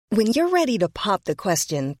When you're ready to pop the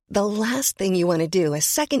question, the last thing you want to do is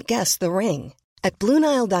second-guess the ring. At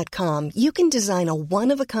BlueNile.com, you can design a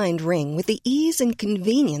one-of-a-kind ring with the ease and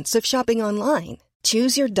convenience of shopping online.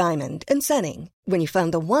 Choose your diamond and setting. When you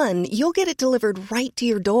find the one, you'll get it delivered right to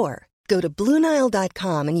your door. Go to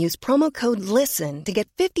BlueNile.com and use promo code LISTEN to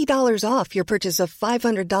get $50 off your purchase of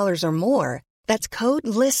 $500 or more. That's code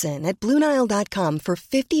LISTEN at BlueNile.com for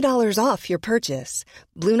 $50 off your purchase.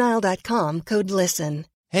 BlueNile.com, code LISTEN.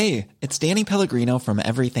 Hey, it's Danny Pellegrino from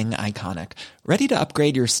Everything Iconic. Ready to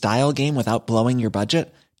upgrade your style game without blowing your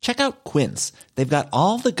budget? Check out Quince. They've got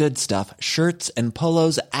all the good stuff, shirts and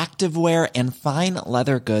polos, activewear, and fine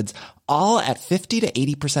leather goods, all at 50 to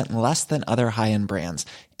 80% less than other high-end brands.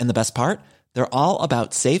 And the best part? They're all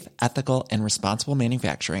about safe, ethical, and responsible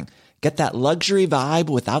manufacturing. Get that luxury vibe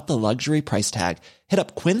without the luxury price tag. Hit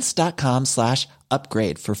up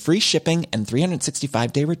quince.com/upgrade for free shipping and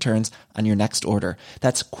 365-day returns on your next order.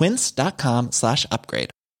 That's quince.com/upgrade.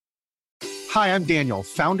 Hi, I'm Daniel,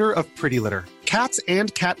 founder of Pretty Litter. Cats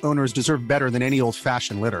and cat owners deserve better than any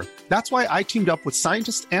old-fashioned litter. That's why I teamed up with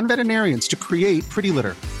scientists and veterinarians to create Pretty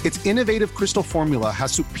Litter. Its innovative crystal formula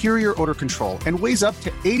has superior odor control and weighs up to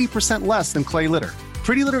 80% less than clay litter.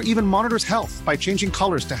 Pretty Litter even monitors health by changing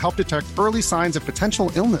colors to help detect early signs of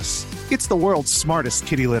potential illness. It's the world's smartest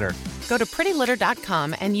kitty litter. Go to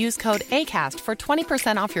prettylitter.com and use code ACAST for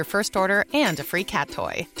 20% off your first order and a free cat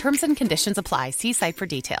toy. Terms and conditions apply. See site for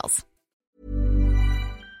details.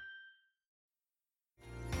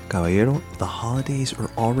 Caballero, the holidays are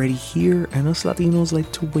already here, and us Latinos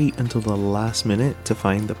like to wait until the last minute to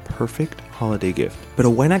find the perfect holiday gift. But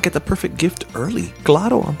why not get the perfect gift early?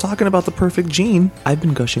 Claro, I'm talking about the perfect jean. I've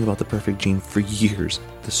been gushing about the perfect jean for years.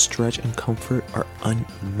 The stretch and comfort are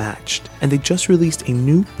unmatched. And they just released a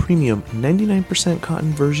new premium 99%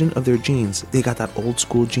 cotton version of their jeans. They got that old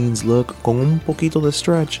school jeans look con un poquito de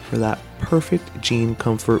stretch for that perfect jean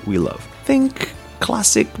comfort we love. Think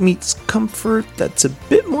classic meets comfort that's a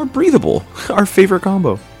bit more breathable. Our favorite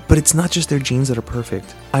combo. But it's not just their jeans that are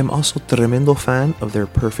perfect. I'm also tremendo fan of their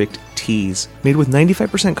perfect tees. Made with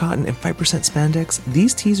 95% cotton and 5% spandex,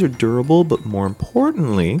 these tees are durable, but more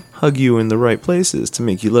importantly, hug you in the right places to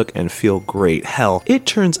make you look and feel great. Hell, it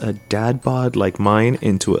turns a dad bod like mine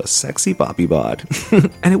into a sexy poppy bod.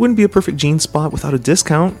 And it wouldn't be a perfect jean spot without a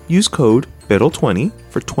discount. Use code BERO20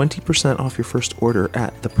 for 20% off your first order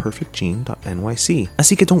at theperfectjean.nyc.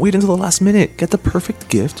 Así que don't wait until the last minute. Get the perfect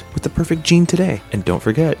gift with the perfect jean today. And don't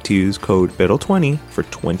forget to use code BERO20 for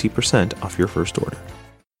 20% off your first order.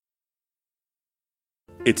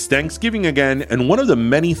 It's Thanksgiving again, and one of the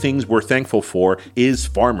many things we're thankful for is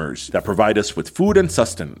farmers that provide us with food and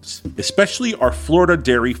sustenance, especially our Florida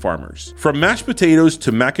dairy farmers. From mashed potatoes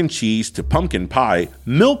to mac and cheese to pumpkin pie,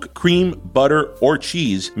 milk, cream, butter, or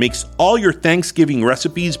cheese makes all your Thanksgiving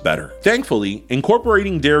recipes better. Thankfully,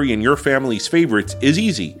 incorporating dairy in your family's favorites is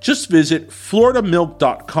easy. Just visit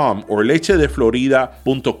floridamilk.com or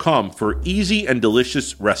lechedeflorida.com for easy and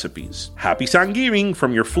delicious recipes. Happy Thanksgiving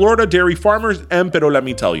from your Florida dairy farmers, and pero let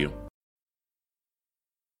me tell you.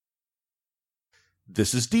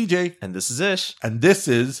 This is DJ. And this is Ish. And this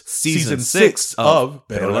is Season 6 of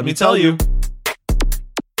Pero Let Me Tell You.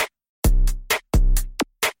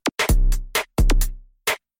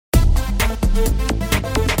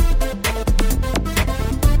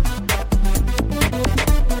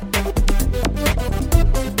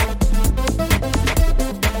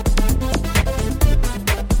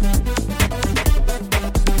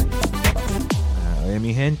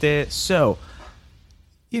 So,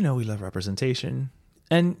 you know, we love representation,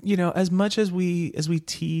 and you know, as much as we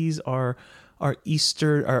tease our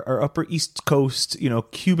upper East Coast, you know,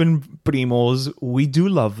 Cuban primos, we do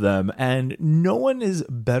love them, and no one is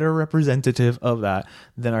better representative of that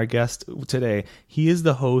than our guest today. He is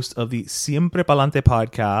the host of the Siempre Pa'lante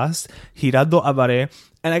podcast, Gerardo Avare,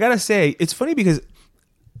 and I gotta say, it's funny because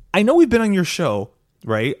I know we've been on your show,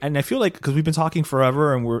 right? And I feel like because we've been talking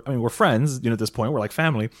forever, and we're friends, you know, at this point we're like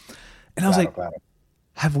family. And I was like,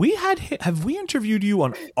 have we interviewed you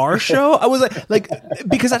on our show? I was like,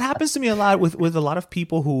 because that happens to me a lot with a lot of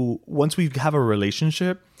people who, once we have a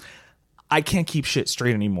relationship, I can't keep shit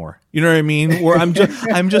straight anymore. You know what I mean? Where I'm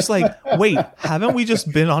just like, wait, haven't we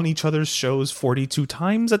just been on each other's shows 42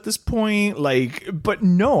 times at this point? Like, but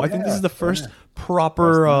no, I think this is the first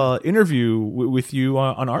proper interview with you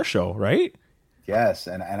on our show, right? Yes,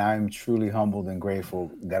 and I'm truly humbled and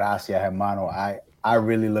grateful. Gracias, hermano. I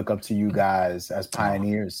really look up to you guys as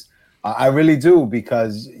pioneers. I really do,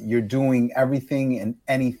 because you're doing everything and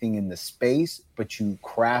anything in the space, but you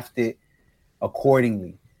craft it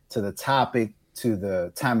accordingly to the topic, to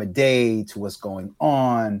the time of day, to what's going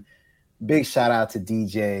on. big shout out to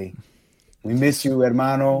DJ. We miss you,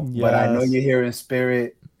 hermano, but I know you're here in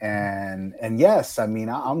spirit. And yes, I mean,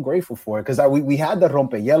 I'm grateful for it because we had the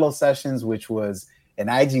Rompehielo sessions, which was an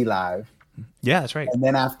IG live. Yeah, that's right. And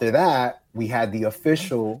then after that, we had the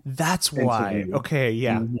official. That's why. interview. Okay,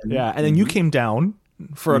 yeah, yeah. And then you came down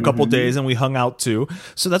for a couple days and we hung out too.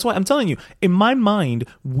 So that's why I'm telling you, in my mind,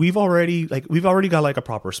 we've already got like a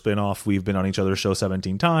proper spin-off. We've been on each other's show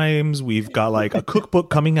 17 times. We've got like a cookbook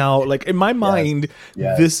coming out. Like in my mind,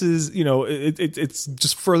 this is, it's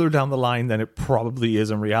just further down the line than it probably is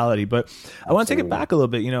in reality. But I want to take it back a little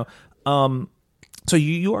bit, So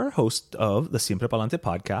you are a host of the Siempre Pa'lante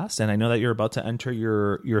podcast, and I know that you're about to enter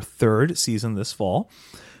your third season this fall.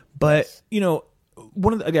 But,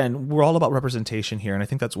 we're all about representation here, and I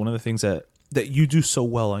think that's one of the things that you do so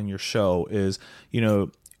well on your show is,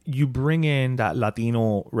 you bring in that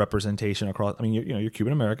Latino representation across. I mean, you're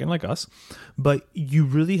Cuban American like us, but you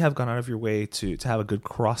really have gone out of your way to have a good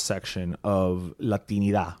cross section of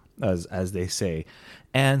Latinidad, as they say.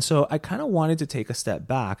 And so I kind of wanted to take a step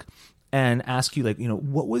back and ask you,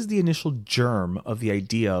 what was the initial germ of the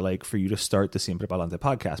idea, for you to start the Siempre Pa'lante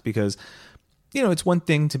podcast? Because, it's one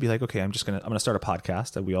thing to be like, okay, I'm going to start a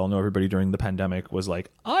podcast. And we all know everybody during the pandemic was like,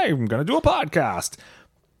 I'm going to do a podcast.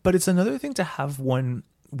 But it's another thing to have one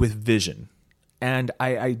with vision. And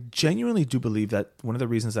I genuinely do believe that one of the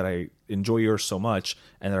reasons that I enjoy yours so much,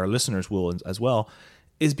 and that our listeners will as well,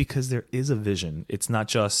 is because there is a vision. It's not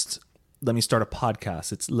just, let me start a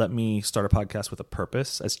podcast. It's let me start a podcast with a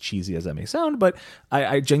purpose, as cheesy as that may sound. But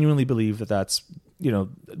I genuinely believe that that's,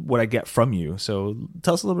 what I get from you. So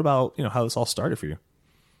tell us a little bit about, how this all started for you.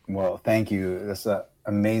 Well, thank you. That's an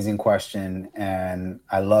amazing question. And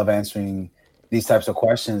I love answering these types of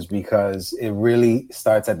questions because it really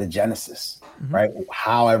starts at the genesis, right?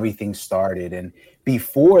 How everything started. And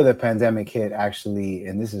before the pandemic hit, actually,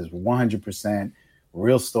 and this is 100%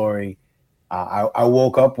 real story, I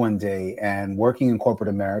woke up one day and working in corporate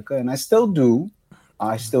America, and I still do,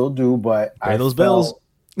 but pay those bills.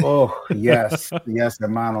 Oh, yes,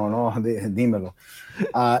 hermano, no, dímelo.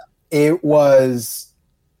 It was,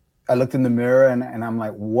 I looked in the mirror and I'm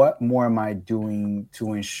like, what more am I doing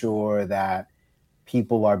to ensure that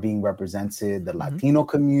people are being represented, the Latino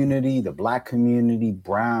community, the Black community,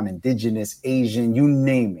 brown, indigenous, Asian, you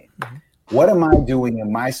name it. What am I doing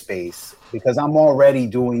in my space? Because I'm already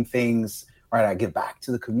doing things, right? I give back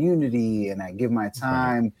to the community and I give my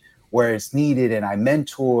time where it's needed and I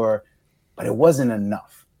mentor, but it wasn't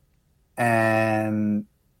enough. And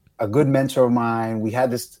a good mentor of mine, we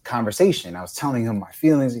had this conversation. I was telling him my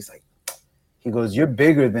feelings. He goes, you're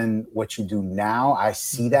bigger than what you do now. I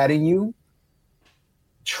see that in you.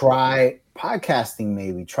 Try podcasting,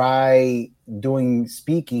 maybe try doing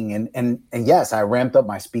speaking. And yes, I ramped up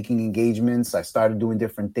my speaking engagements. I started doing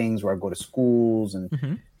different things where I go to schools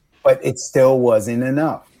but it still wasn't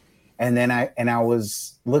enough. And then I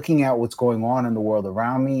was looking at what's going on in the world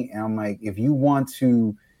around me. And I'm like, if you want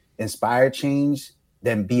to inspire change,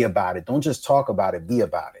 then be about it. Don't just talk about it, be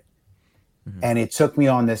about it. And it took me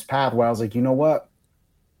on this path where I was like, you know what?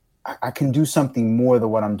 I can do something more than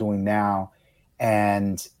what I'm doing now.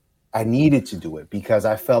 And I needed to do it because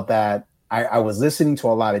I felt that I was listening to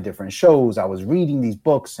a lot of different shows. I was reading these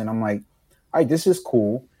books and I'm like, all right, this is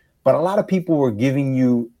cool. But a lot of people were giving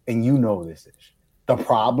you, and this is the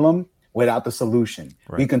problem without the solution.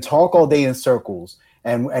 Right. We can talk all day in circles.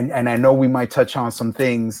 And I know we might touch on some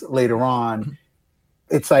things later on.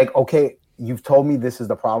 It's like, okay, you've told me this is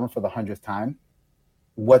the problem for the 100th time.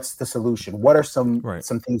 What's the solution? What are some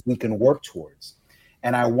things we can work towards?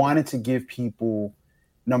 And I wanted to give people,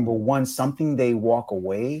 number one, something they walk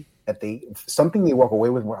away with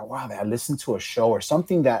where, wow, I listened to a show or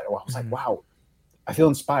something that I was like, wow, I feel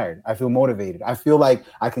inspired. I feel motivated. I feel like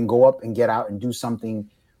I can go up and get out and do something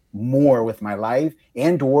more with my life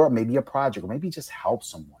and or maybe a project or maybe just help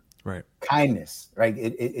someone. Right. Kindness, right?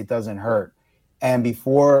 It doesn't hurt. And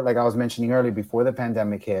before, like I was mentioning earlier, before the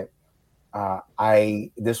pandemic hit,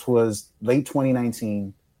 this was late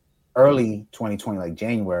 2019, early 2020, like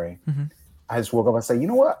January. I just woke up and said, you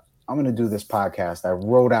know what? I'm going to do this podcast. I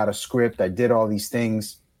wrote out a script. I did all these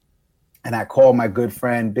things. And I called my good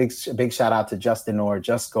friend, big shout out to Justin Orr,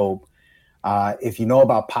 Just Scope. If you know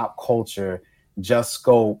about pop culture, Just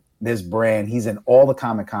Scope, this brand, he's in all the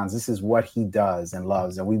Comic Cons. This is what he does and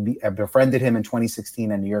loves. And I befriended him in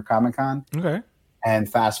 2016 at New York Comic Con. Okay. And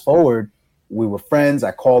fast forward, we were friends.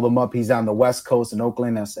 I called him up. He's on the West Coast in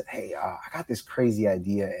Oakland. I said, hey, I got this crazy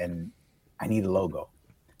idea and I need a logo.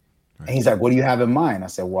 Right. And he's like, what do you have in mind? I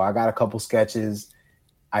said, well, I got a couple sketches.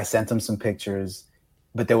 I sent him some pictures.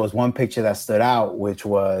 But there was one picture that stood out, which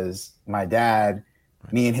was my dad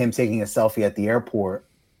Me and him taking a selfie at the airport,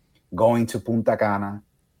 going to Punta Cana,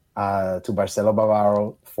 to Barcelo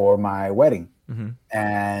Bavaro for my wedding.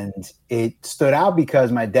 And it stood out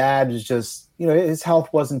because my dad was just, his health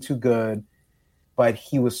wasn't too good, but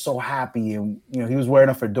he was so happy, and he was wearing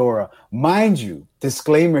a fedora. Mind you,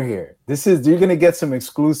 disclaimer here, you're gonna get some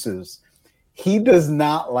exclusives. He does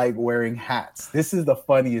not like wearing hats. This is the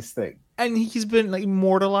funniest thing. And he's been like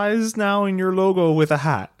immortalized now in your logo with a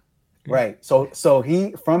hat. Right. So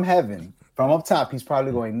he, from heaven, from up top, he's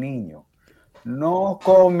probably going, Niño, no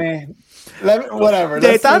come. Whatever.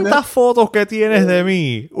 De tantas fotos que tienes de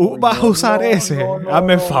mí, vas a usar ese.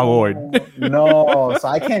 Hazme el favor. No, so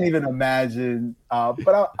I can't even imagine.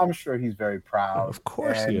 But I'm sure he's very proud. Of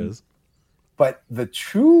course he is. But the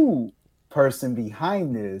true person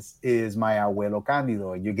behind this is my abuelo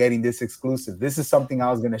Candido. You're getting this exclusive. This is something I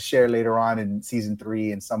was going to share later on in season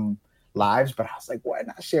 3 in some lives, but I was like, why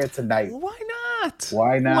not share it tonight? Why not?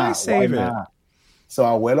 Why save it? So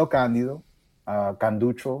abuelo Candido,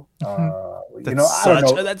 Canducho,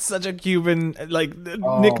 that's such a Cuban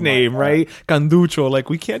nickname, right? Canducho. Like,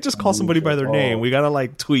 we can't just call somebody by their name. We gotta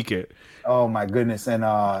like tweak it. Oh my goodness. And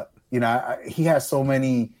he has so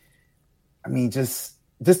many, just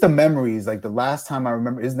the memories. Like the last time I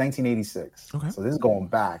remember is 1986. Okay. So this is going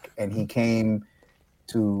back, and he came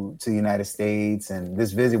to the United States, and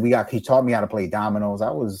this visit he taught me how to play dominoes.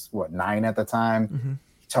 I was 9 at the time.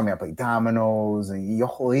 He taught me how to play dominoes, and yo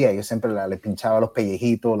siempre le pinchaba los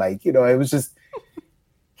pellejitos, it was just,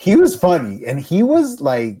 he was funny, and he was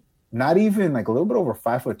like not even like a little bit over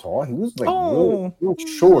 5 foot tall. He was like real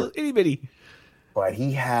short, itty bitty, but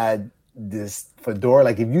he had this fedora.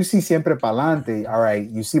 Like if you see Siempre Pa'lante, all right,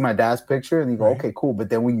 you see my dad's picture and you go, okay, cool. But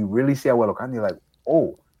then when you really see Abuelo Candy, you're like,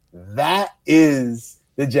 oh, that is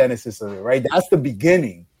the genesis of it, right? That's the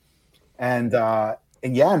beginning. And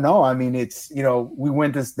yeah, no, it's, we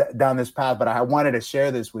went down this path, but I wanted to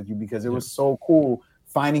share this with you because it was so cool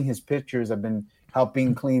finding his pictures. I've been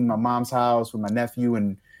helping clean my mom's house with my nephew,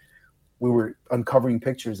 and we were uncovering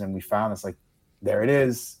pictures, and we found it's like, there it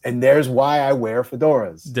is. And there's why I wear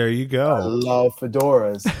fedoras. There you go. I love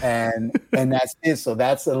fedoras. And that's it. So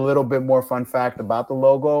that's a little bit more fun fact about the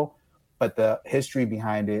logo, but the history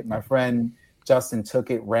behind it. My friend Justin took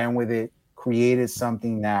it, ran with it, created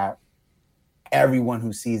something that everyone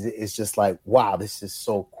who sees it is just like, wow, this is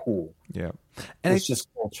so cool. Yeah. And it's just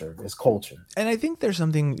culture. It's culture. And I think there's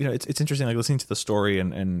something, it's interesting, like listening to the story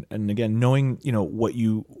and again, knowing, what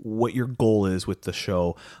your goal is with the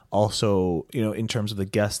show. Also, in terms of the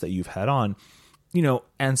guests that you've had on,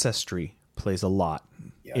 ancestry plays a lot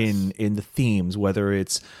in the themes, whether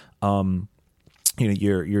it's,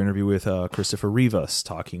 your interview with Christopher Rivas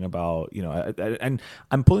talking about, and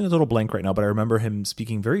I'm pulling a little blank right now, but I remember him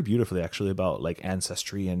speaking very beautifully actually about like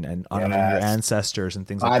ancestry and honoring your ancestors and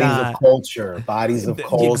things like that. Bodies of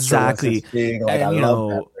culture. Exactly.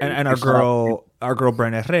 And our girl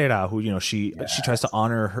Bren Herrera, who, she tries to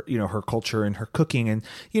honor her, her culture and her cooking. And,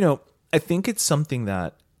 I think it's something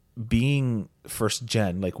that being first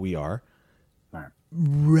gen like we are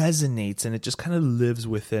resonates, and it just kind of lives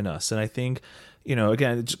within us. And I think,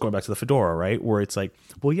 again, just going back to the fedora, right? Where it's like,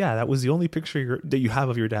 well, yeah, that was the only picture that you have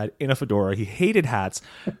of your dad in a fedora. He hated hats,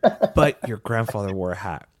 but your grandfather wore a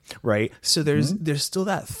hat, right? So there's still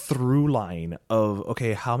that through line of,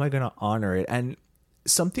 okay, how am I going to honor it? And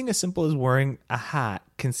something as simple as wearing a hat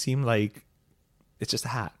can seem like it's just a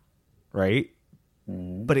hat, right?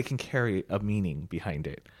 But it can carry a meaning behind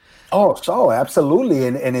it. Oh, so absolutely.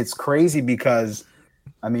 And it's crazy because,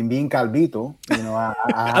 being calvito,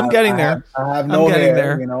 I'm getting there. I have no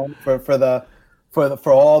hair,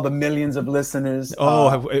 for all the millions of listeners.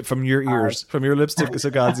 From your ears, from your lips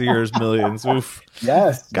to God's ears, millions. Oof.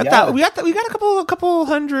 Yes. That. We got a couple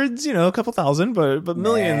hundreds, a couple thousand, but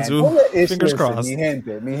millions. Oof. Fingers crossed. Mi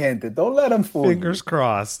gente. Don't let them fool you. Fingers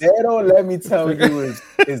crossed. Pero let me tell you,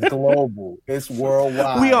 it's global. It's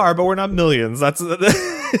worldwide. We are, but we're not millions. That's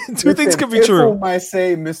two things could be people true. Might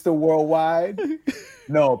say Mr. Worldwide.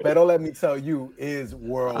 No, pero let me tell you, is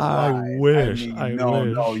worldwide. I wish.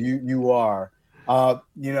 No, you are. And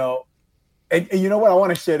you know what? I want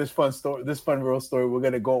to share this fun real story. We're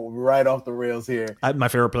gonna go right off the rails here. My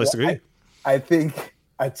favorite place to be. I think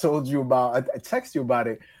I told you about. I texted you about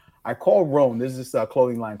it. I called Roan. There's this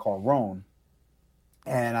clothing line called Roan,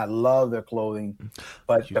 and I love their clothing.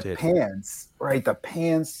 But pants, right? The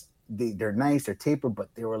pants. They're nice, they're tapered, but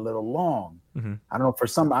they were a little long. I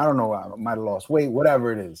don't know, I might have lost weight,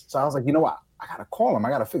 whatever it is. So I was like, you know what? I gotta call them. I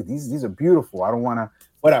gotta fix these are beautiful. I don't want to,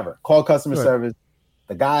 whatever. Call customer service.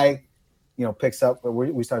 The guy, picks up.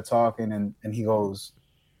 We start talking, and he goes,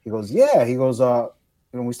 yeah. He goes,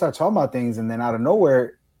 we started talking about things, and then out of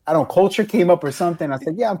nowhere, I don't know, culture came up or something. I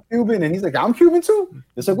said, yeah, I'm Cuban. And he's like, I'm Cuban too.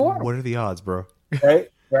 It's like, what? What are the odds, bro? Right.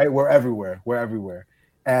 We're everywhere.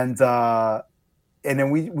 And then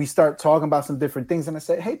we start talking about some different things. And I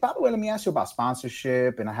said, hey, by the way, let me ask you about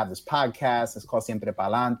sponsorship. And I have this podcast. It's called Siempre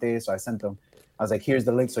Pa'lante. So I sent him, I was like, here's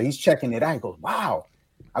the link. So he's checking it out. He goes, wow.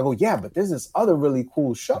 I go, yeah, but there's this other really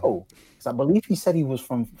cool show. So I believe he said he was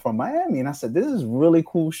from Miami. And I said, this is a really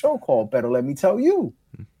cool show called Better Let Me Tell You.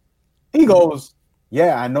 He goes,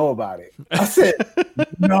 yeah, I know about it. I said,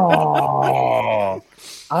 no.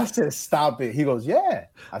 I said, stop it. He goes, yeah.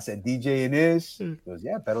 I said, DJ and Ish. He goes,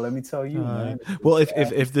 yeah, better let me tell you, man. Well,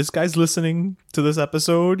 if this guy's listening to this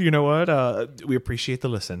episode, you know what? We appreciate the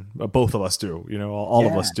listen. Both of us do. You know, all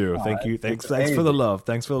of us do. Thank you. Thanks for the love.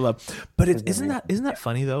 Thanks for the love. But isn't that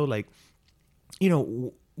funny though? Like, you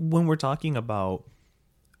know, when we're talking about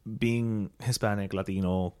being Hispanic,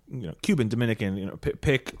 Latino, you know, Cuban, Dominican, you know,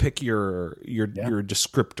 pick your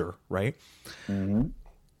descriptor, right? Mm-hmm.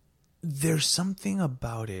 There's something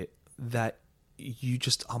about it that you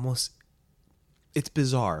just almost, it's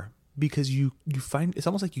bizarre because you find it's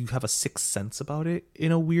almost like you have a sixth sense about it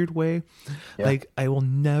in a weird way. Yeah. Like I will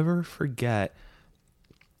never forget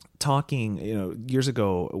talking, you know, years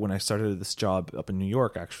ago when I started this job up in New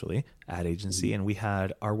York, actually, ad agency, and we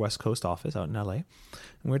had our West Coast office out in LA, and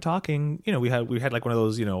we were talking, you know, we had like one of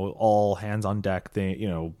those, you know, all hands on deck thing, you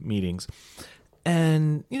know, meetings,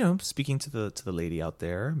 and you know, speaking to the lady out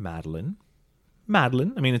there, Madeline. I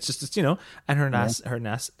mean, it's you know, and her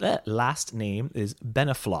last name is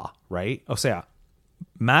Benefla, right? O sea,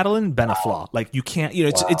 Madeline Benefla. Like you can't, you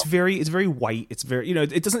know, it's very white. It's very, you know,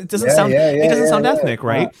 it doesn't sound ethnic,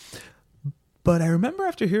 right? But I remember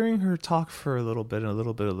after hearing her talk for a little bit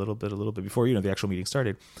before, you know, the actual meeting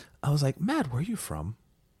started, I was like, Mad, where are you from?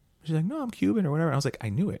 She's like, no, I'm Cuban or whatever. And I was like, I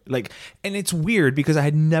knew it. Like, and it's weird because I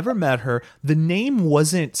had never met her. The name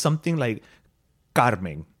wasn't something like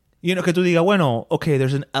Carmen. You know, que tú diga, bueno, okay,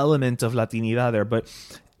 there's an element of Latinidad there, but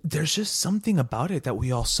there's just something about it that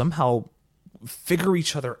we all somehow figure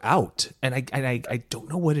each other out, and I don't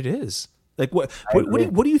know what it is. Like what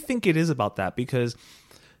do you think it is about that? Because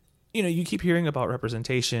you know, you keep hearing about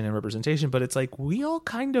representation, but it's like we all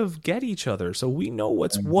kind of get each other, so we know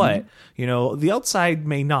what's what. You know, the outside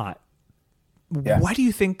may not. Yeah. Why do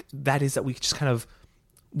you think that is? That we just kind of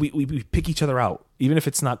we pick each other out, even if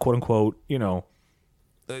it's not quote unquote, you know,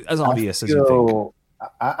 as obvious as you think.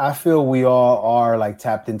 I feel we all are like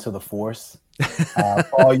tapped into the force.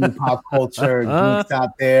 All you pop culture geeks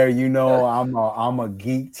out there, you know, I'm a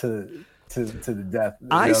geek to the death.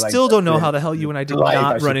 I still don't know how the hell you and I did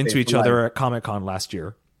not run into each other at Comic-Con last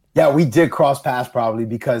year. Yeah, we did cross paths probably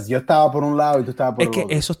because yo estaba por un lado y tú estabas por el otro.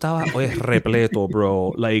 Eso estaba repleto, bro.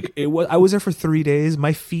 Like I was there for 3 days.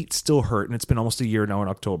 My feet still hurt, and it's been almost a year now in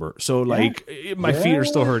October. So like my feet are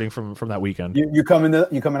still hurting from that weekend. You coming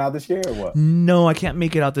out this year or what? No, I can't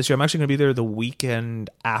make it out this year. I'm actually going to be there the weekend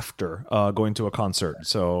after going to a concert.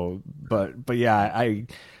 So, but yeah, I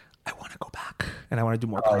want to go back and I want to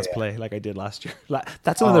do more cosplay like I did last year.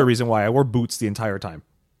 That's another reason why I wore boots the entire time.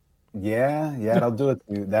 Yeah, that'll do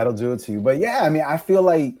it to you. But yeah, I mean, I feel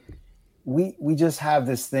like we just have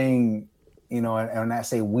this thing, you know, and when I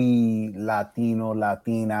say we, Latino,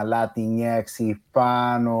 Latina, Latinx,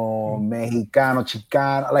 Hispano, Mexicano,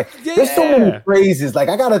 Chicano, like there's so many phrases. Like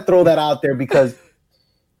I gotta throw that out there because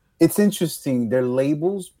it's interesting. They're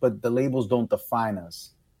labels, but the labels don't define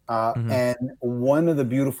us. And one of the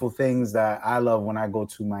beautiful things that I love when I go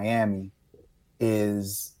to Miami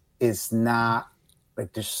is it's not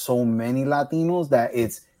like there's so many Latinos that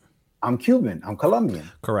I'm Cuban, I'm Colombian.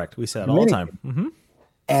 Correct. We say it all the time. Mm-hmm.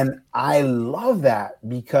 And I love that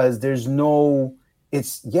because there's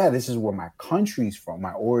this is where my country's from,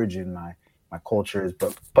 my origin, my culture is,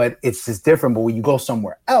 but it's just different. But when you go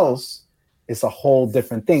somewhere else, it's a whole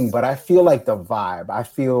different thing. But I feel like the vibe, I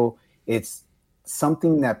feel it's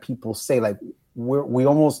something that people say, like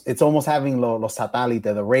it's almost having los satélites,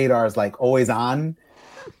 the radars, like always on.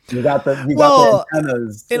 You got the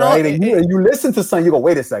antennas, right? And you listen to something, you go,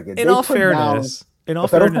 wait a second. In all fairness,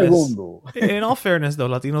 though,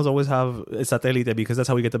 Latinos always have a satélite because that's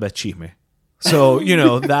how we get the best chisme. So, you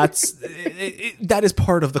know, that is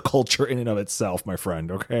part of the culture in and of itself, my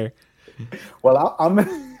friend, okay? Well, I'm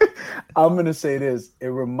going to say this. It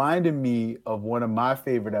reminded me of one of my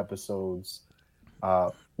favorite episodes.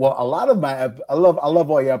 A lot of I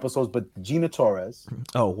love all your episodes, but Gina Torres.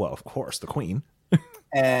 Oh, well, of course, the queen.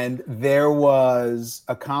 And there was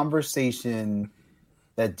a conversation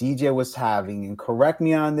that DJ was having, and correct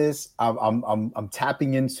me on this. I'm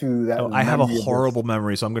tapping into that. I have a horrible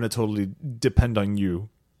memory, so I'm going to totally depend on you.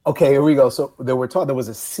 Okay, here we go. So there was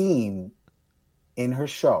a scene in her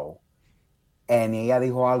show, and ella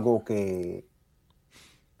dijo algo que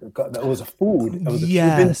it was a food. It was a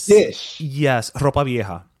Cuban dish. Yes, ropa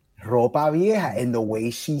vieja. Ropa vieja, and the way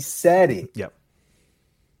she said it. Yep.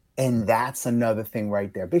 And that's another thing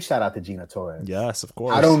right there. Big shout out to Gina Torres. Yes, of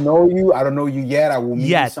course. I don't know you yet. I will meet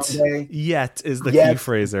you someday. Yet is the key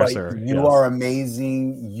phrase there, sir. You are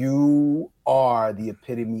amazing. You are the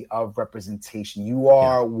epitome of representation. You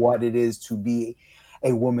are what it is to be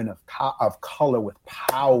a woman of color, with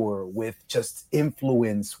power, with just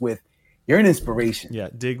influence, you're an inspiration. Yeah,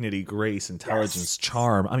 dignity, grace, intelligence,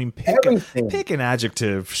 charm. I mean, pick an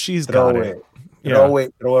adjective. She's got it. Throw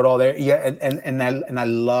it all there. Yeah, and I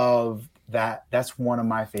love that. That's one of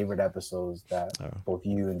my favorite episodes that both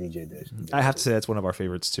you and DJ did. I have to say that's one of our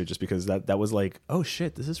favorites too, just because that was like, oh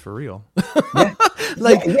shit, this is for real. Yeah.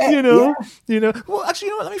 you know. Well, actually,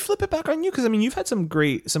 you know what? Let me flip it back on you, because I mean, you've had some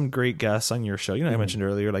great guests on your show. You know, I mentioned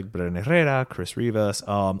earlier, like Bren Herrera, Chris Rivas.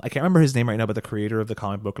 I can't remember his name right now, but the creator of the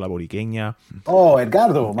comic book La Boriqueña. Oh,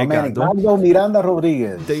 Edgardo, my man, Edgardo Miranda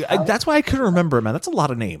Rodriguez. That's why I couldn't remember, man. That's a lot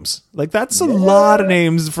of names. Like that's a lot of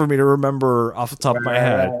names for me to remember off the top of my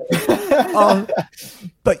head.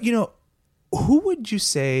 But you know, who would you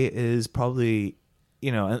say is probably,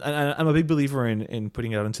 you know, and I'm a big believer in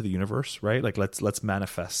putting it out into the universe, right? Like let's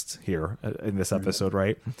manifest here in this episode,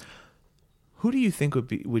 right? Who do you think would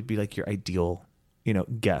be like your ideal, you know,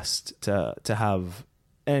 guest to have?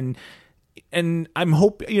 And I'm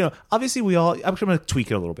hoping, you know, obviously I'm going to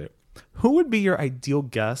tweak it a little bit. Who would be your ideal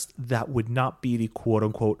guest that would not be the quote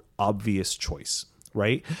unquote obvious choice,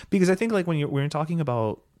 right? Because I think like when you're talking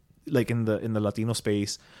about like in the Latino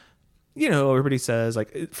space, you know, everybody says,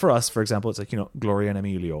 like, for us, for example, it's like, you know, Gloria and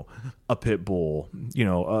Emilio, a Pitbull, you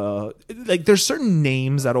know, like there's certain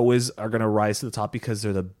names that always are going to rise to the top because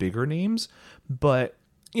they're the bigger names. But,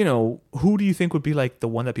 you know, who do you think would be like the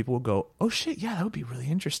one that people would go, oh shit, yeah, that would be really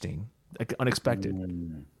interesting, like unexpected?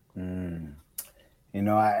 You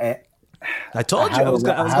know, I told you I was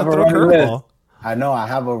going to throw a curveball. I know I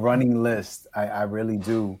have a running list. I really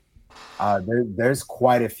do. There's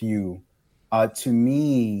quite a few. To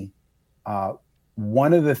me,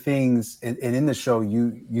 one of the things, and in the show,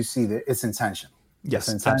 you see that it's intentional. Yes,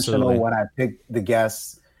 it's intentional. Absolutely. When I pick the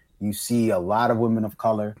guests, you see a lot of women of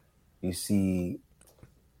color. You see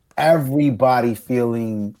everybody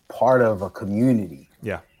feeling part of a community.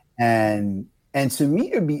 Yeah. And to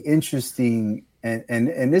me, it'd be interesting.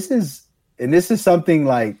 And this is something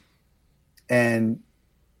like, and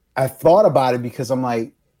I thought about it because I'm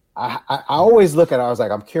like, I always look at it. I was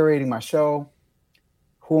like, I'm curating my show.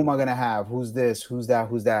 Who am I going to have? Who's this? Who's that?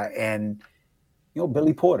 Who's that? And, you know,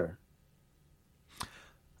 Billy Porter.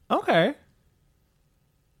 Okay.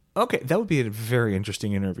 That would be a very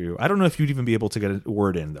interesting interview. I don't know if you'd even be able to get a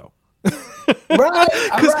word in, though. Right.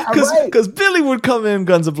 Because Billy would come in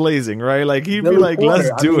guns a-blazing, right? Like, he'd Billy be like, Porter,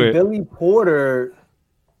 let's do it. Billy Porter,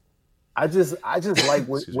 I just like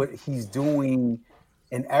what he's doing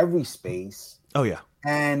in every space. Oh, yeah.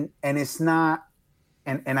 And it's not,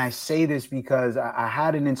 and I say this because I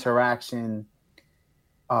had an interaction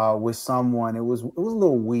with someone. It was a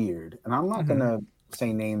little weird, and I'm not gonna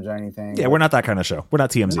say names or anything. Yeah, we're not that kind of show. We're not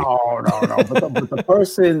TMZ. No. But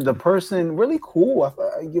the person, really cool.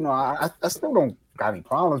 I still don't got any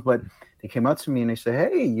problems, but they came up to me and they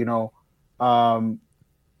said, "Hey, you know,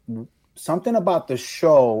 something about the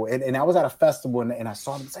show." And I was at a festival and I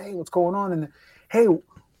saw them say, "Hey, what's going on?" And hey,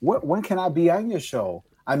 when can I be on your show?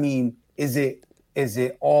 I mean, is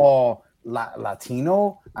it all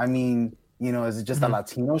Latino? I mean, you know, is it just a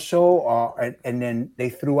Latino show? And then they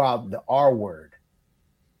threw out the R word,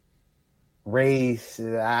 race.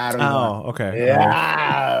 I don't know. Oh, okay.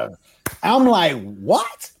 Yeah. I'm like,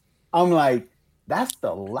 what? I'm like, that's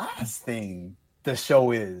the last thing the show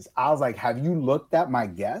is. I was like, have you looked at my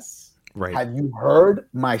guests? Right. Have you heard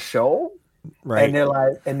my show? Right. And they're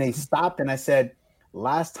like, and they stopped and I said,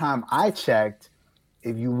 last time I checked,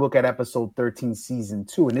 if you look at episode 13, season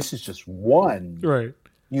 2, and this is just one, right?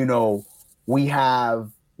 You know, we have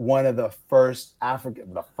one of the first African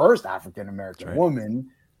American woman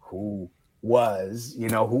who was, you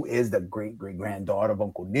know, who is the great granddaughter of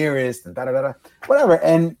Uncle Nearest and whatever.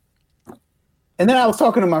 And then I was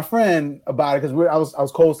talking to my friend about it because I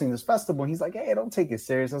was hosting this festival. And he's like, "Hey, don't take it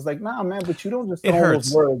serious." I was like, "Nah, man, but you don't just throw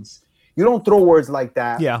those words. You don't throw words like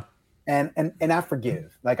that." Yeah. And I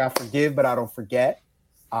forgive. Like I forgive, but I don't forget.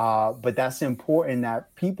 But that's important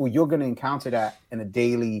that people, you're going to encounter that on a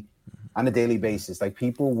daily basis. Like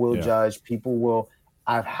people will judge,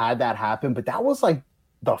 I've had that happen, but that was like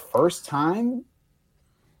the first time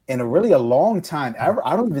in a long time ever.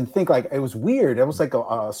 I don't even think like it was weird. It was like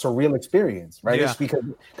a surreal experience, right? Yeah. It's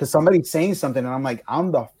because somebody's saying something and I'm like,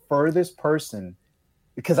 I'm the furthest person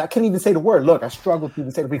because I can't even say the word. Look, I struggle to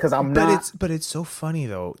even say it because I'm not. But it's so funny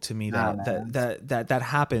though to me that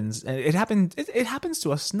happens. And it happens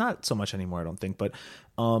to us not so much anymore, I don't think, but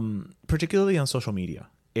particularly on social media.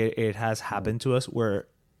 It has happened to us where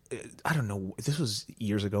I don't know. This was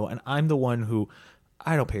years ago, and I'm the one who.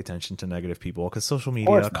 I don't pay attention to negative people because social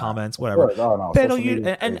media, comments, whatever. Pero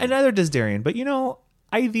and neither does Darian. But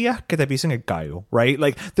hay días que te pisen el gallo, right?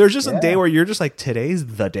 Like there's just a day where you're just like,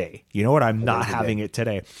 today's the day. You know what? I'm not having it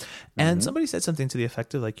today. And somebody said something to the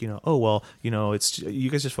effect of like, oh well, it's you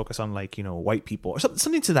guys just focus on like white people or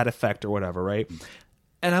something to that effect or whatever, right?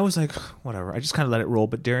 And I was like, whatever. I just kind of let it roll.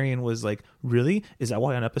 But Darian was like, really? Is that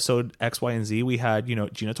why on episode X, Y, and Z we had,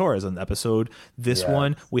 Gina Torres? On episode this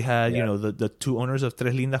one, we had, the two owners of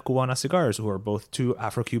Tres Lindas Cubanas Cigars, who are both two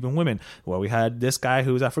Afro-Cuban women. Well, we had this guy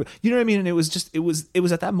who was Afro. You know what I mean? And it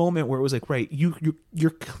was at that moment where it was like, right,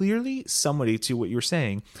 you're clearly somebody, to what you're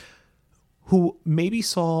saying, who maybe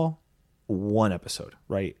saw one episode,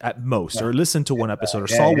 right, at most, or listened to one episode, or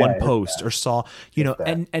saw one post, or saw,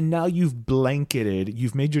 and now you've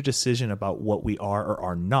made your decision about what we are or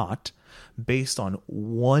are not based on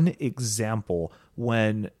one example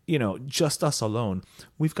when, just us alone,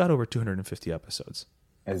 we've got over 250 episodes.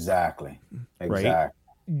 Exactly. Right?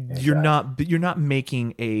 You're not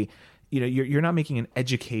making you're not making an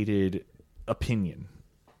educated opinion.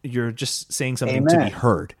 You're just saying something to be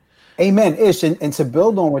heard. Amen, Ish. And to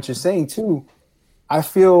build on what you're saying too, I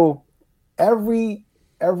feel every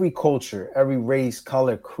culture, every race,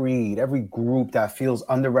 color, creed, every group that feels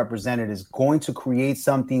underrepresented is going to create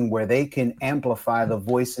something where they can amplify the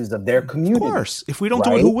voices of their community. Of course. If we don't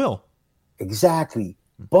do it, who will? Exactly.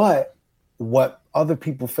 But what other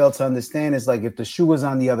people fail to understand is like if the shoe was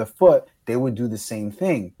on the other foot, they would do the same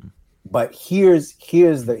thing. But here's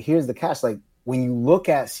the catch. Like when you look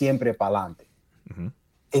at Siempre Pa'lante,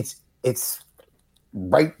 it's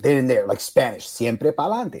right there and there, like Spanish, Siempre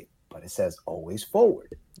Pa'lante, but it says always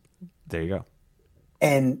forward. There you go.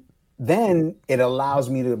 And then it allows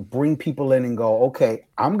me to bring people in and go, okay,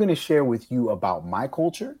 I'm going to share with you about my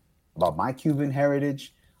culture, about my Cuban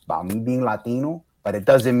heritage, about me being Latino, but it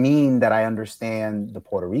doesn't mean that I understand the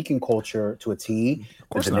Puerto Rican culture to a T,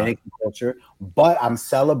 the Dominican culture, but I'm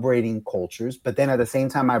celebrating cultures. But then at the same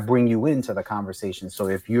time, I bring you into the conversation. So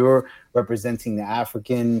if you're representing the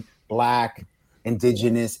African, Black,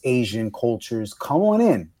 Indigenous, Asian cultures, come on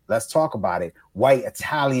in. Let's talk about it. White,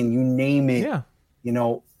 Italian, you name it. Yeah.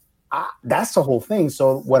 That's the whole thing.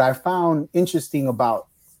 So what I found interesting about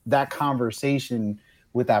that conversation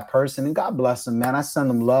with that person, and God bless them, man. I send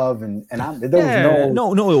them love, and there was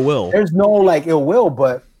no ill will. There's no like ill will,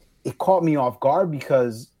 but it caught me off guard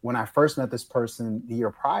because when I first met this person the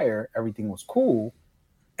year prior, everything was cool,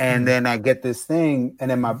 and then I get this thing,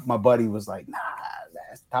 and then my buddy was like, "Nah,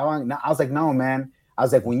 that's how I." I was like, "No, man." I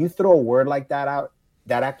was like, "When you throw a word like that out,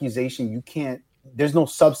 that accusation, you can't. There's no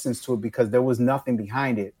substance to it because there was nothing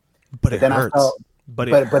behind it." But it hurts. But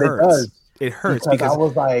it does. It hurts because I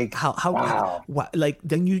was like, how like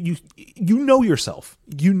then you know yourself.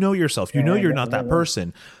 You know yourself. You know you're not that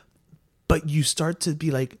person. But you start to be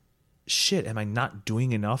like, shit, am I not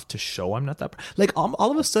doing enough to show I'm not that like all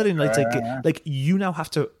of a sudden like you now have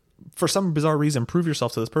to, for some bizarre reason, prove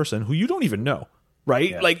yourself to this person who you don't even know. Right?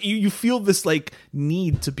 Yeah. Like you feel this like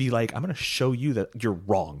need to be like, I'm gonna show you that you're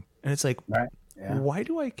wrong. And it's like, why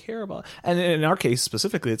do I care about? And in our case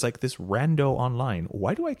specifically, it's like this rando online.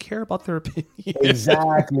 Why do I care about their opinion?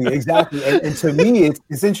 Exactly. And to me,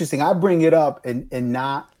 it's interesting. I bring it up and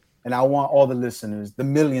I want all the listeners, the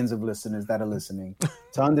millions of listeners that are listening,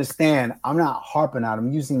 to understand. I'm not harping out.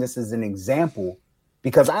 I'm using this as an example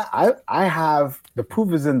because I have the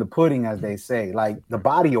proof is in the pudding, as they say. Like the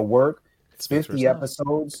body of work, it's 50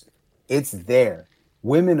 episodes. It's there.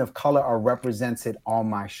 Women of color are represented on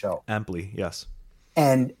my show. Amply, yes.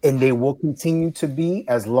 And they will continue to be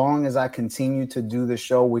as long as I continue to do the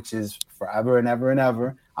show, which is forever and ever and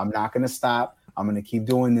ever. I'm not going to stop. I'm going to keep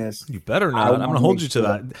doing this. You better not. I'm going to hold you to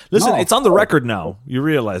that. Listen, it's on the record now. You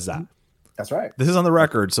realize that. That's right. This is on the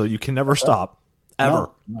record, so you can never stop. Ever.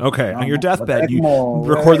 Okay. On your deathbed, you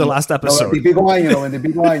record the last episode.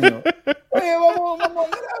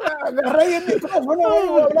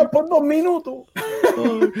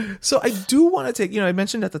 So I do want to take, I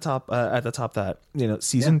mentioned at the top that,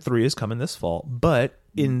 season 3 is coming this fall, but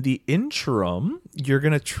in the interim, you're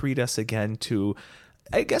going to treat us again to,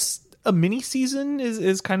 I guess, a mini season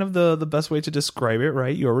is kind of the best way to describe it,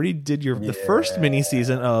 right? You already did the first mini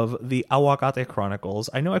season of the Aguacate Chronicles.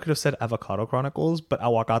 I know I could have said Avocado Chronicles, but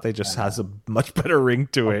Aguacate just has a much better ring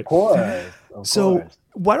to it. Of course. So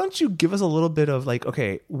why don't you give us a little bit of like,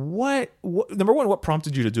 okay, what number one, what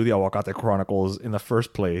prompted you to do the Aguacate Chronicles in the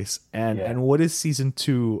first place, and what is season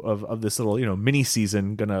 2 of this little mini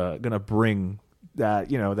season gonna bring that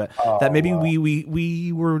that maybe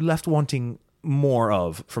we were left wanting more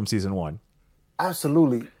of from season 1?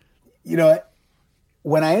 Absolutely.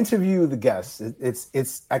 When I interview the guests,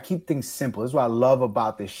 it's I keep things simple. This is what I love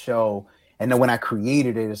about this show. And then when I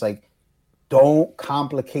created it, it's like, don't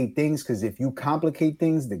complicate things, because if you complicate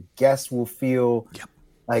things, the guests will feel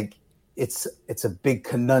like it's a big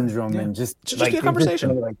conundrum and just like be a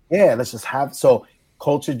conversation. Let's just have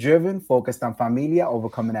culture driven, focused on familia,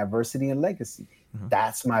 overcoming adversity and legacy. Mm-hmm.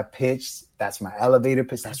 That's my pitch. That's my elevator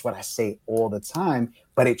pitch. That's what I say all the time,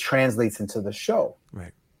 but it translates into the show.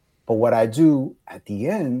 Right. But what I do at the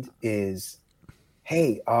end is,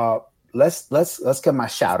 hey, let's get my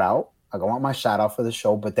shout out. I want my shout out for the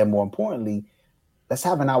show, but then more importantly, let's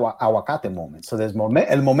have an aguacate moment. So there's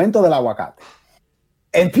el momento del aguacate.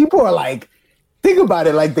 And people are like, think about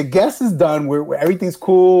it, like the guest is done, where everything's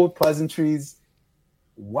cool, pleasantries.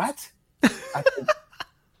 What?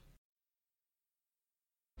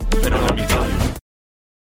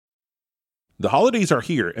 The holidays are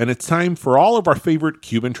here, and it's time for all of our favorite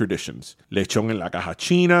Cuban traditions. Lechon en la caja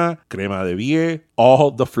china, crema de vie,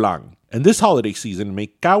 all the flan. And this holiday season,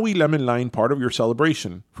 make Kawi Lemon Lime part of your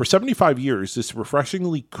celebration. For 75 years, this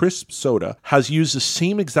refreshingly crisp soda has used the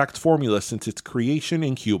same exact formula since its creation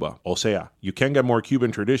in Cuba. O sea, you can't get more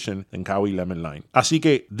Cuban tradition than Kawi Lemon Lime. Así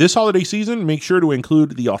que, this holiday season, make sure to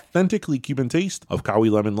include the authentically Cuban taste of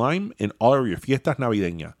Kawi Lemon Lime in all of your fiestas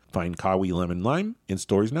navideñas. Find Kawi Lemon Lime in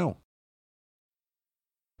stores now.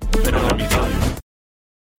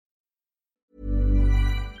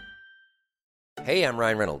 Hey, I'm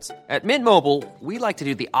Ryan Reynolds. At Mint Mobile, we like to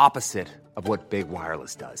do the opposite of what Big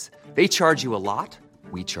Wireless does. They charge you a lot,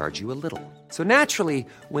 we charge you a little. So naturally,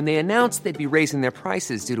 when they announced they'd be raising their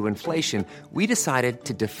prices due to inflation, we decided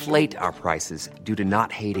to deflate our prices due to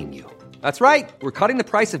not hating you. That's right. We're cutting the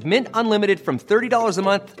price of Mint Unlimited from $30 a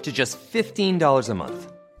month to just $15 a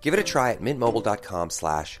month. Give it a try at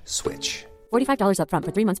mintmobile.com/switch. $45 up front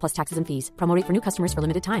for 3 months plus taxes and fees. Promo rate for new customers for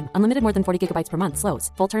limited time. Unlimited more than 40 gigabytes per month.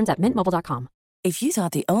 Slows full terms at mintmobile.com. If you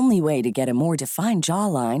thought the only way to get a more defined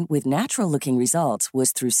jawline with natural-looking results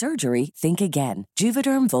was through surgery, think again.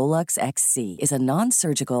 Juvederm Volux XC is a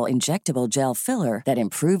non-surgical injectable gel filler that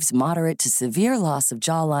improves moderate to severe loss of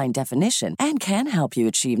jawline definition and can help you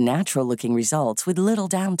achieve natural-looking results with little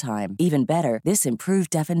downtime. Even better, this improved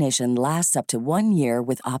definition lasts up to 1 year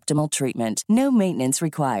with optimal treatment. No maintenance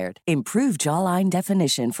required. Improve jawline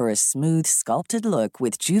definition for a smooth, sculpted look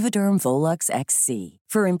with Juvederm Volux XC.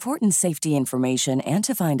 For important safety information and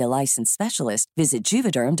to find a licensed specialist, visit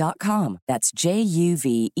Juvederm.com. That's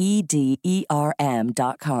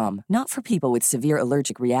JUVEDERM.com. Not for people with severe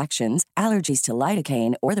allergic reactions, allergies to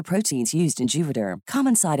lidocaine, or the proteins used in Juvederm.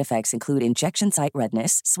 Common side effects include injection site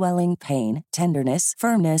redness, swelling, pain, tenderness,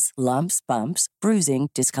 firmness, lumps, bumps, bruising,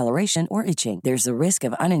 discoloration, or itching. There's a risk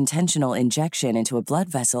of unintentional injection into a blood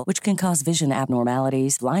vessel, which can cause vision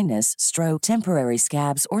abnormalities, blindness, stroke, temporary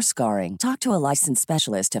scabs, or scarring. Talk to a licensed specialist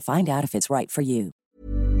to find out if it's right for you.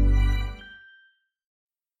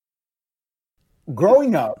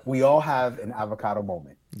 Growing up, we all have an avocado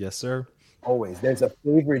moment. Yes, sir. Always. There's a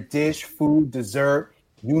favorite dish, food, dessert,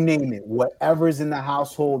 you name it. Whatever's in the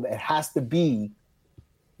household, that has to be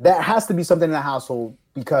something in the household,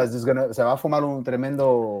 because se va a fumar un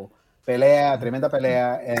tremenda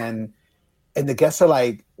pelea, and the guests are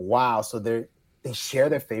like, wow. So they share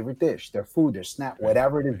their favorite dish, their food, their snack,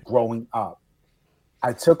 whatever it is growing up.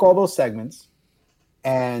 I took all those segments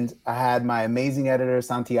and I had my amazing editor,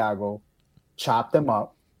 Santiago, chop them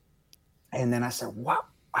up. And then I said, wow,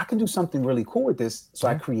 I can do something really cool with this. So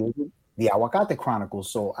I created the Aguacate Chronicles.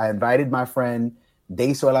 So I invited my friend,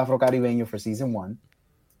 Deiso el Afro-Caribeño, for season 1.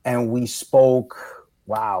 And we spoke,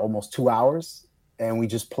 almost 2 hours. And we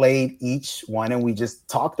just played each one. And we just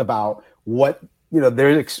talked about what,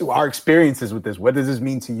 our experiences with this. What does this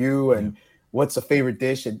mean to you? And what's a favorite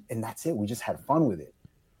dish? And that's it. We just had fun with it.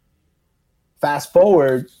 Fast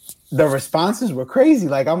forward, the responses were crazy.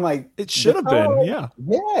 Like, I'm like, it should have been. Yeah.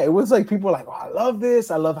 Yeah. It was like, people were like, oh, I love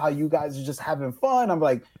this. I love how you guys are just having fun. I'm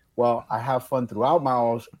like, well, I have fun throughout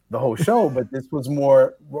the whole show, but this was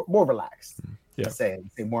more relaxed. Yeah. Say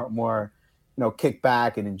more, kick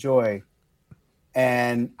back and enjoy.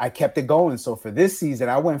 And I kept it going. So for this season,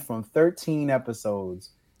 I went from 13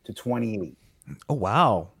 episodes to 28. Oh,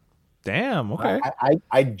 wow. Damn. Okay.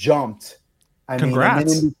 I jumped. Congrats.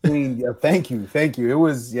 Mean, and in between, yeah, thank you. It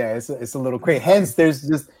was, it's a little crazy. Hence, there's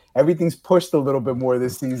just everything's pushed a little bit more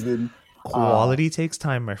this season. Quality takes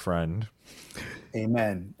time, my friend.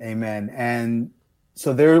 Amen. And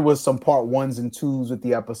so there was some part 1s and 2s with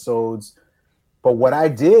the episodes, but what I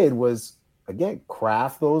did was, again,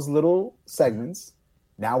 craft those little segments.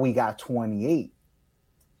 Now we got 28.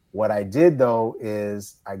 What I did though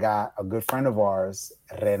is I got a good friend of ours,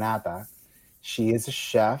 Renata. She is a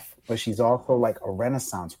chef, but she's also like a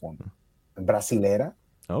Renaissance woman, Brasilera.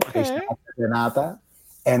 Okay. Renata.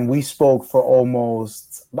 And we spoke for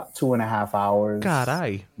almost about 2.5 hours.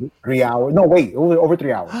 Caray. 3 hours. No, wait, it was over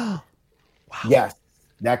 3 hours. Wow. Yes.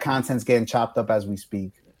 That content's getting chopped up as we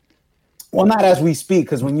speak. Well, not as we speak,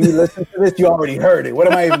 because when you listen to this, you already heard it. What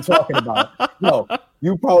am I even talking about? No,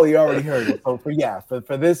 you probably already heard it. So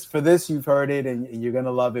for this, you've heard it and you're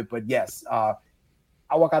gonna love it. But yes,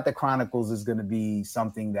 Aguacate Chronicles is gonna be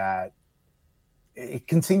something that it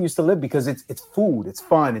continues to live because it's food, it's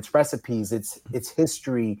fun, it's recipes, it's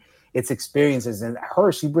history, it's experiences, and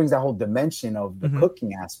she brings that whole dimension of the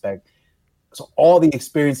cooking aspect. So all the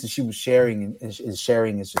experiences she was sharing is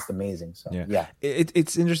just amazing. So yeah.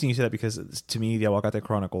 It's interesting you say that because to me, the Aguacate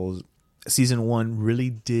Chronicles season 1 really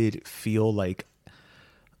did feel like,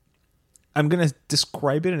 I'm gonna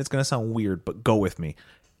describe it and it's gonna sound weird, but go with me.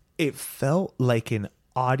 It felt like an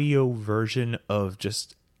audio version of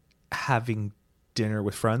just having dinner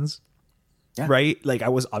with friends. Yeah. Right? Like I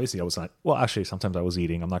was not, well, actually sometimes I was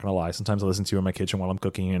eating, I'm not gonna lie. Sometimes I listen to you in my kitchen while I'm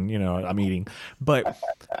cooking and I'm eating, but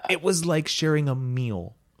it was like sharing a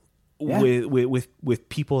meal with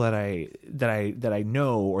people that I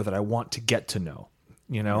know or that I want to get to know,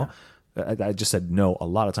 I just said no a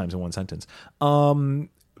lot of times in one sentence.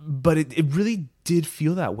 But it really did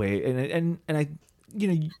feel that way. And I,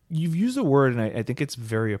 you've used the word, and I think it's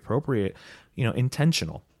very appropriate,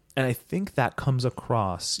 intentional. And I think that comes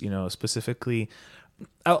across, specifically,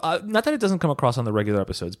 not that it doesn't come across on the regular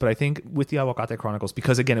episodes, but I think with the Aguacate Chronicles,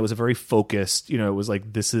 because again, it was a very focused, it was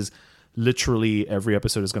like, this is literally every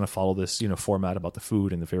episode is going to follow this, format about the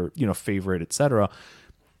food and the favorite, etc.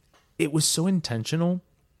 It was so intentional,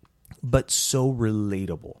 but so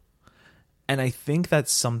relatable. And I think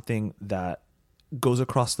that's something that goes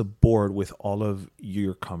across the board with all of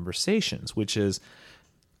your conversations, which is,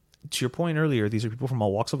 to your point earlier, these are people from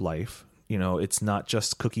all walks of life. It's not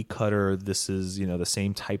just cookie cutter. This is, the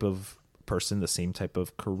same type of person, the same type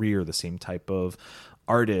of career, the same type of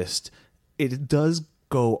artist. It does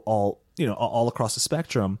go all across the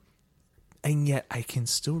spectrum. And yet I can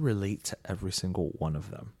still relate to every single one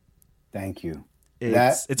of them. Thank you.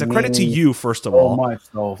 It's a credit to you, first of all. So much,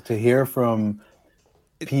 though, to hear from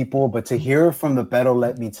people, but to hear from the Beto,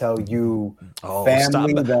 let me tell you,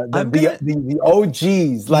 family, the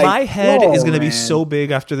OGs. Like, my head is going to be so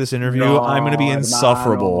big after this interview. I'm going to be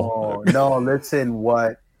insufferable. No, listen,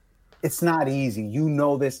 it's not easy. You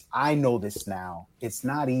know this. I know this now. It's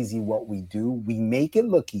not easy what we do. We make it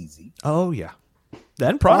look easy. Oh, yeah. The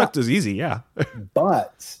end product is easy, yeah.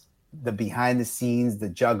 But the behind the scenes, the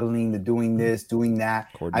juggling, the doing this, doing that.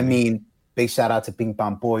 I mean, big shout out to Ping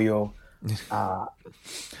Pong Pollo.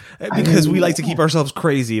 Because we like to keep ourselves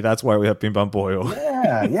crazy. That's why we have Ping Pong Pollo.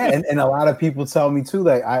 Yeah. And a lot of people tell me too,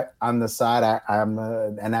 like on the side, I'm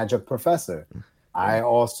an adjunct professor. I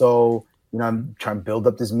also, I'm trying to build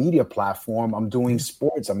up this media platform. I'm doing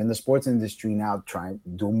sports. I'm in the sports industry now, trying to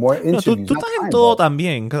do more interviews. Tú estás en todo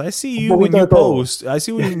también, because I see you when you post. I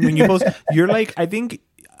see when you post. You're like, I think,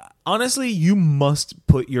 honestly, you must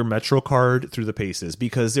put your Metro card through the paces,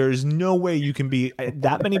 because there is no way you can be at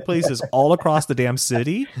that many places all across the damn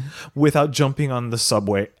city without jumping on the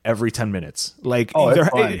subway every 10 minutes. Like,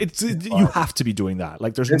 you have to be doing that.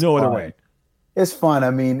 Like, there's no other way. It's fun.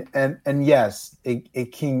 I mean, and yes,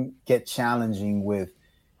 it can get challenging with,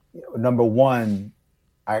 number one,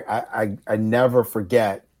 I never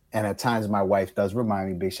forget, and at times my wife does remind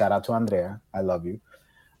me, big shout out to Andrea, I love you,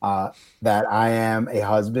 that I am a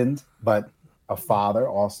husband, but a father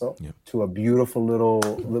also to a beautiful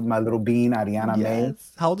my little bean, Ariana May.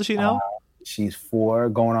 How old is she now? She's 4,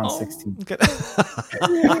 going on 16.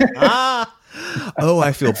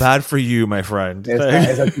 I feel bad for you, my friend.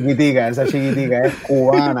 Esa chiquitica es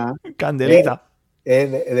cubana. Candelita.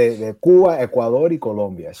 De Cuba, Ecuador, y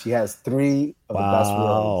Colombia. She has 3 of the best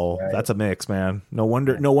worlds. Right? That's a mix, man. No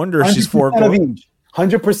wonder she's 4 of each.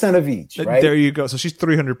 100% of each, right? There you go. So she's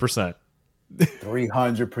 300%.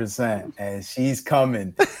 300%. And she's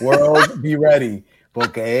coming. World, be ready.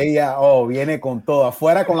 Porque ella, viene con todo.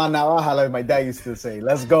 Afuera con la navaja, like my dad used to say.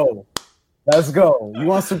 Let's go. Let's go. You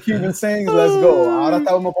want some Cuban sayings? Let's go. Ahora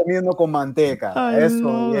estamos comiendo con manteca.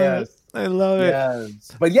 Yes. I love it.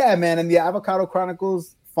 Yes. But yeah, man, and the Avocado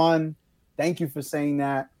Chronicles, fun. Thank you for saying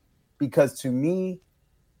that. Because to me,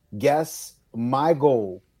 guests, my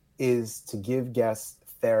goal is to give guests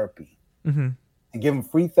therapy. And give them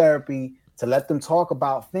free therapy, to let them talk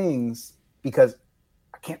about things, because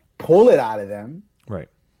I can't pull it out of them. Right.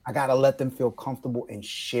 I got to let them feel comfortable and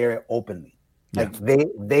share it openly. Like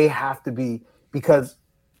they have to be, because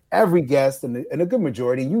every guest and a good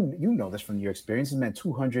majority, you know this from your experiences, man,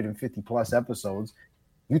 250 plus episodes,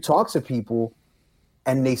 you talk to people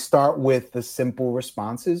and they start with the simple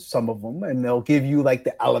responses, some of them, and they'll give you like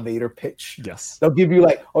the elevator pitch. Yes. They'll give you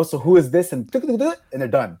like, oh, so who is this? And they're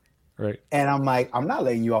done. Right. And I'm like, I'm not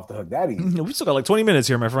letting you off the hook that easy. We still got like 20 minutes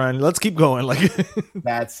here, my friend. Let's keep going. Like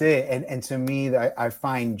That's it. And to me, I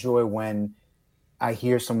find joy when I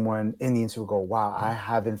hear someone in the interview go, wow, I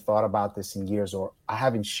haven't thought about this in years, or I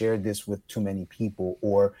haven't shared this with too many people,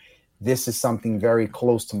 or this is something very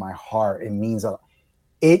close to my heart. It means a lot.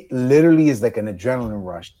 It literally is like an adrenaline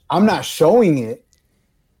rush. I'm not showing it,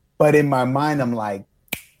 but in my mind, I'm like,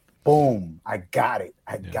 boom, I got it.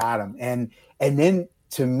 I got him. And then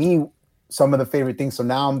to me, some of the favorite things. So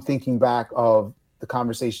now I'm thinking back of the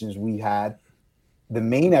conversations we had. The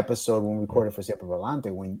main episode when we recorded for Siempre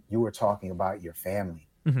Pa'lante, when you were talking about your family,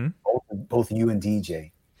 both you and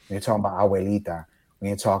DJ, when you're talking about abuelita, when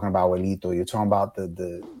you're talking about abuelito, you're talking about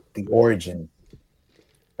the origin.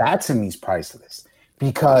 That to me is priceless,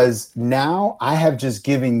 because now I have just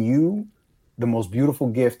given you the most beautiful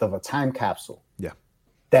gift of a time capsule. Yeah,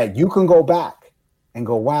 that you can go back and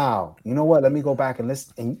go, wow, you know what? Let me go back and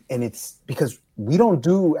listen. And it's because we don't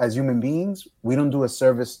do, as human beings, we don't do a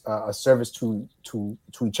service to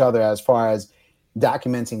each other as far as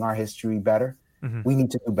documenting our history better. We need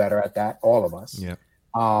to do better at that, all of us. Yeah.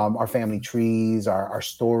 Our family trees, our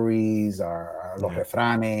stories, our los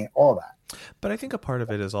refranes, all that. But I think a part of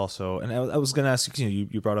it is also, and I was going to ask you,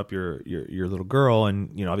 you brought up your little girl, and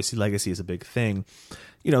obviously legacy is a big thing.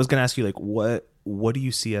 I was going to ask you, like, what do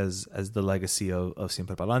you see as the legacy of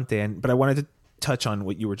Siempre Pa'lante? But I wanted to touch on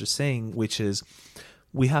what you were just saying, which is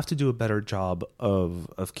we have to do a better job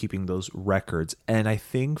of keeping those records. And I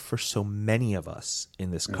think for so many of us in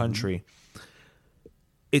this country,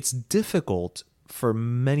 it's difficult for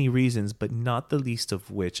many reasons, but not the least of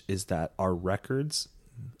which is that our records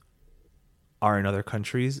are in other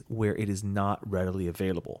countries where it is not readily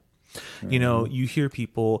available. You hear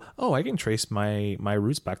people, oh, I can trace my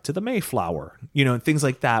roots back to the Mayflower, and things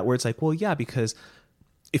like that, where it's like, well, yeah, because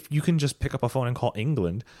if you can just pick up a phone and call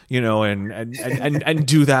England, and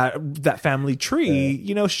do that family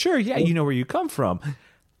tree, sure, yeah, you know where you come from.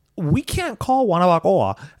 We can't call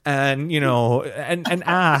Guanabacoa and and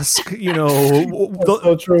ask,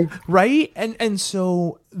 so true, right? And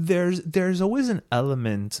so there's always an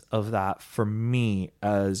element of that for me,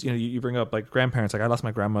 as you bring up like grandparents. Like I lost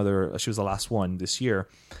my grandmother; she was the last one this year,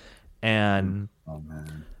 and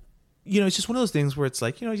it's just one of those things where it's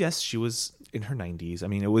like, yes, she was in her 90s. I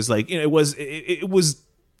mean, it was like it was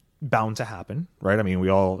bound to happen, right? I mean,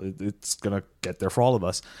 it's gonna get there for all of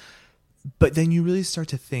us. But then you really start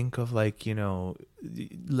to think of like,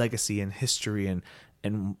 legacy and history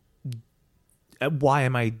and why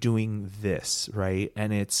am I doing this, right?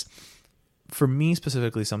 And it's, for me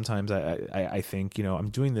specifically, sometimes I think,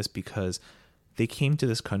 I'm doing this because they came to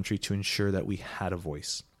this country to ensure that we had a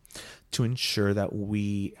voice, to ensure that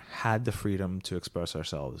we had the freedom to express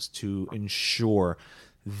ourselves, to ensure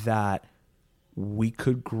that we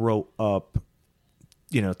could grow up,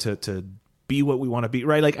 to be what we want to be,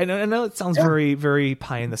 right? Like I know it sounds very, very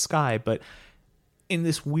pie in the sky, but in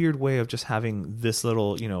this weird way of just having this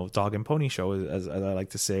little, dog and pony show, as I like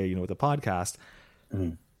to say, with the podcast,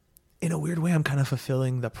 in a weird way, I'm kind of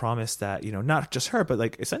fulfilling the promise that, not just her, but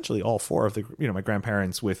like essentially all four of the, my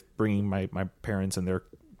grandparents, with bringing my parents and their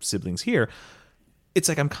siblings here. It's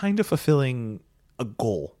like I'm kind of fulfilling a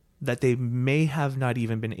goal that they may have not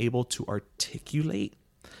even been able to articulate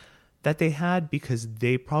that they had, because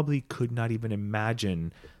they probably could not even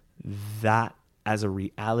imagine that as a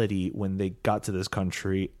reality when they got to this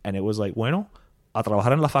country. And it was like, bueno, a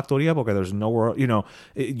trabajar en la factoría porque there's nowhere,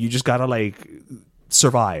 you just gotta like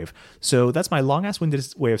survive. So that's my long ass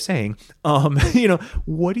winded way of saying, how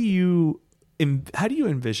do you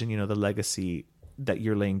envision, the legacy that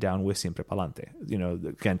you're laying down with Siempre Pa'lante?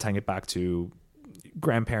 Again, tying it back to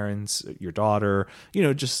grandparents, your daughter,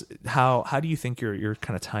 just how do you think you're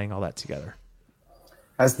kind of tying all that together?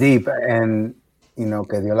 That's deep. And que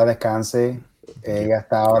Dios la descanse. Ella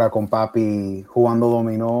está ahora con papi jugando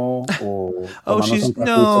dominó o Oh, tomándose she's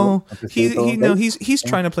un cafecito. he's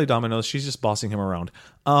trying to play dominoes. She's just bossing him around.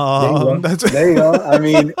 There you go. That's There you go. I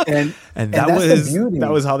mean, and that that's the was beauty.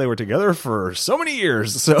 that was how they were together for so many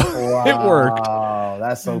years. So Wow, it worked.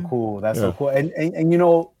 That's so cool. That's so cool. And you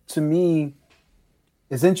know, to me,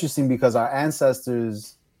 it's interesting because our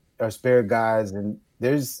ancestors are spirit guides, and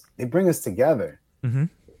they bring us together. Mm-hmm.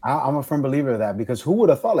 I'm a firm believer of that, because who would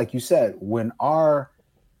have thought, like you said, when our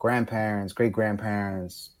grandparents, great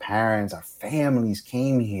grandparents, parents, our families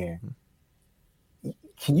came here,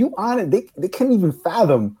 can you honor? They couldn't even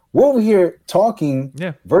fathom. We're over here talking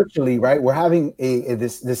virtually, right? We're having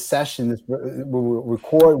this session.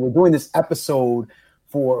 We're doing this episode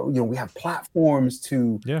for, we have platforms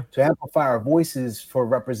to amplify our voices for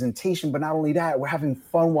representation. But not only that, we're having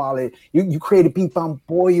fun while you created Ping Pong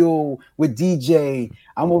Boyo with DJ.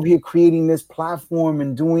 I'm over here creating this platform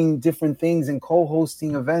and doing different things and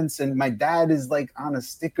co-hosting events. And my dad is like on a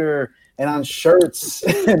sticker and on shirts.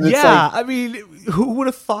 And I mean, who would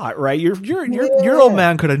have thought, right? Your old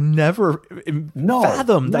man could have never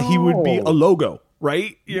fathomed that he would be a logo,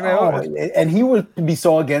 right? You know, and he would be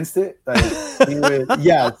so against it. Like, he would,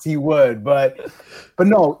 yes, he would. But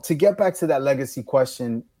no, to get back to that legacy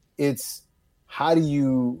question, it's how do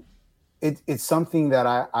you? It's something that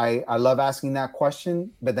I love asking that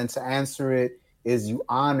question, but then to answer it is you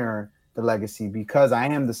honor the legacy, because I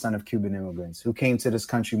am the son of Cuban immigrants who came to this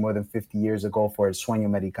country more than 50 years ago for el sueño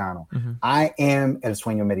americano. Mm-hmm. I am el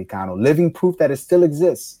sueño americano, living proof that it still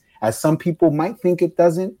exists. As some people might think it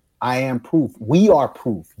doesn't, I am proof. We are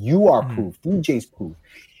proof. You are proof. DJ's proof.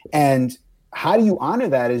 And how do you honor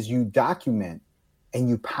that is you document and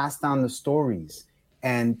you pass down the stories.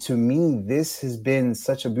 And to me, this has been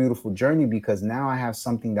such a beautiful journey, because now I have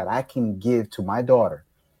something that I can give to my daughter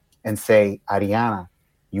and say, Ariana,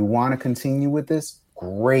 you want to continue with this?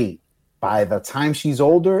 Great. By the time she's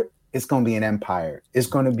older, it's going to be an empire. It's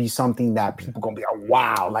going to be something that people are going to be like,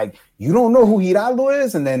 wow, like, you don't know who Giraldo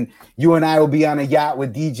is? And then you and I will be on a yacht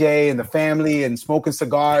with DJ and the family and smoking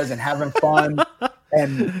cigars and having fun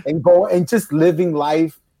and go and just living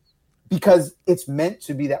life, because it's meant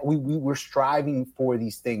to be that we're striving for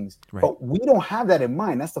these things. Right. But we don't have that in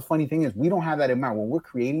mind. That's the funny thing is we don't have that in mind. When we're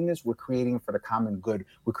creating this, we're creating it for the common good.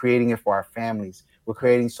 We're creating it for our families. We're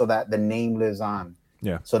creating so that the name lives on.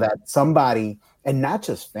 Yeah. So that somebody, and not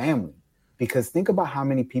just family, because think about how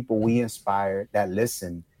many people we inspire that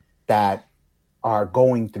listen, that are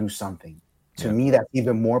going through something. To me, that's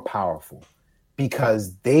even more powerful,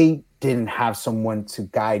 because they didn't have someone to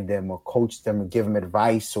guide them or coach them or give them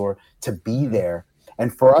advice or to be there.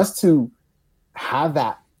 And for us to have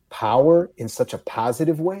that power in such a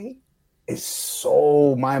positive way is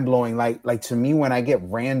so mind-blowing. Like to me, when I get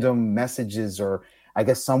random messages or I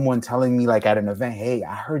guess someone telling me like at an event, hey,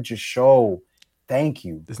 I heard your show. Thank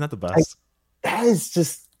you. Isn't that the best? That is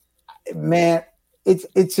just, man,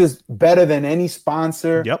 it's just better than any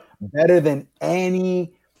sponsor. Yep. Better than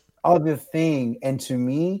any other thing. And to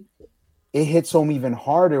me, it hits home even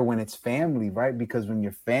harder when it's family, right? Because when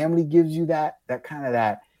your family gives you that kind of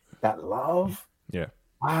that love. Yeah.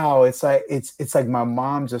 Wow. It's like my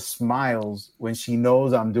mom just smiles when she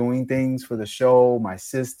knows I'm doing things for the show, my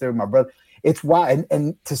sister, my brother. It's why,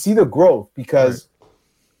 and to see the growth, because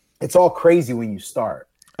it's all crazy when you start.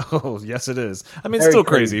 Oh, yes, it is. I mean, it's still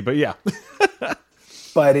crazy, but yeah.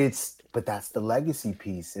 but that's the legacy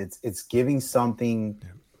piece. It's giving something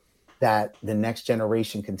that the next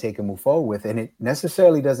generation can take and move forward with. And it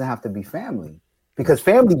necessarily doesn't have to be family, because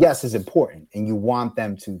family, yes, is important and you want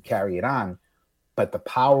them to carry it on. But the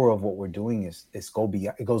power of what we're doing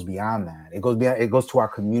it goes beyond that. It goes to our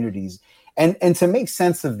communities. And to make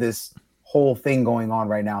sense of this whole thing going on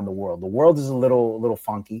right now in the world. The world is a little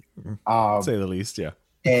funky. Say the least, yeah.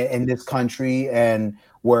 In this country, and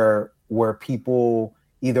where people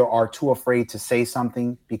either are too afraid to say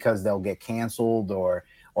something because they'll get canceled or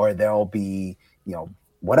they'll be,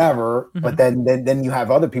 whatever. Mm-hmm. But then you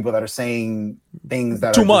have other people that are saying things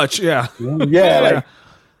that too are much. Yeah. Like,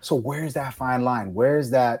 so where's that fine line?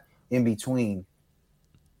 Where's that in between?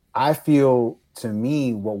 I feel, to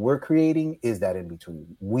me, what we're creating is that in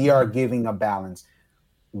between. We are giving a balance.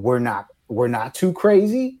 We're not too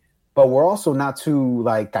crazy, but we're also not too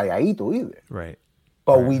like calladito either. Right.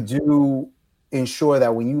 But we do ensure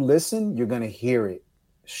that when you listen, you're going to hear it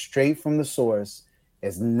straight from the source.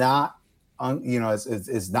 It's not,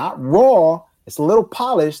 it's not raw. It's a little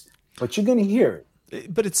polished, but you're going to hear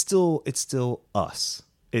it. But it's still us.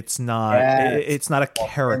 It's not. It's not a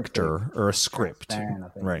character or a script.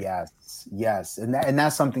 Right. Yes. And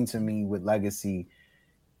that's something to me with legacy.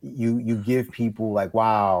 you give people like,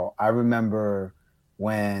 wow, I remember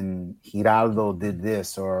when Giraldo did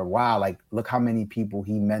this, or wow, like look how many people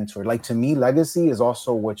he mentored. Like to me, legacy is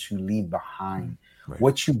also what you leave behind,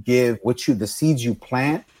 what you give, the seeds you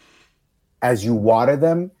plant as you water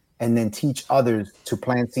them, and then teach others to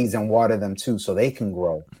plant seeds and water them too, so they can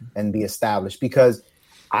grow and be established. Because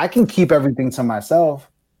I can keep everything to myself.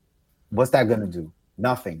 What's that going to do?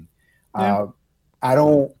 Nothing. Yeah. I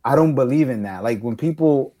don't believe in that. Like when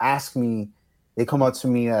people ask me, they come up to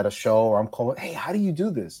me at a show or I'm called, hey, how do you do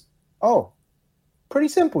this? Oh, pretty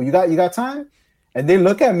simple. You got time? And they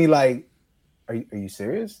look at me like, are you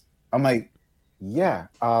serious? I'm like, yeah.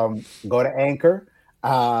 Go to Anchor.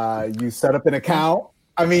 You set up an account.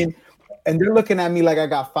 I mean, and they're looking at me like I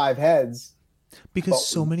got 5 heads. Because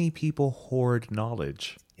so many people hoard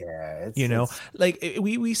knowledge. Yeah. Like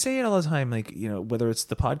we say it all the time, like, whether it's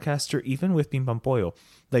the podcast or even with Pim Pam Pollo,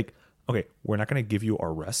 like, okay, we're not going to give you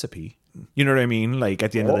our recipe. You know what I mean? Like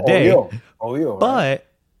at the end of the day. But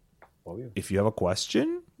if you have a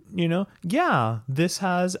question, this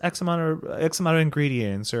has X amount of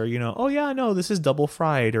ingredients, or oh yeah, no, this is double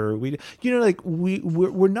fried, or we're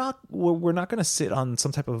not going to sit on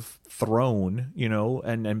some type of throne,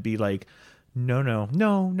 and be like,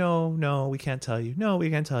 no, we can't tell you. No, we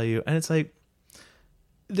can't tell you. And it's like,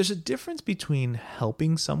 there's a difference between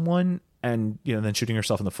helping someone and, then shooting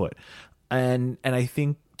yourself in the foot. And I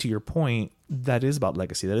think, to your point, that is about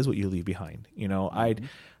legacy. That is what you leave behind.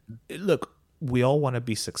 Look, we all want to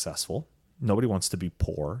be successful. Nobody wants to be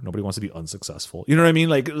poor. Nobody wants to be unsuccessful. You know what I mean?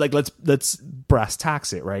 Like let's brass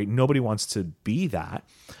tacks it, right? Nobody wants to be that.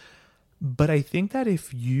 But I think that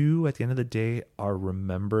if you, at the end of the day, are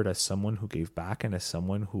remembered as someone who gave back and as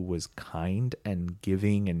someone who was kind and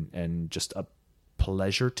giving and just a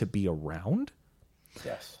pleasure to be around,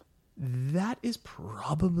 yes, that is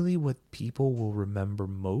probably what people will remember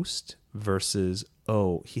most versus,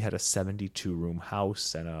 oh, he had a 72-room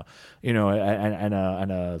house and a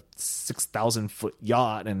 6,000-foot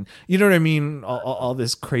yacht, and you know what I mean, all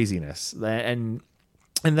this craziness.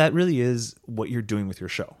 And that really is what you're doing with your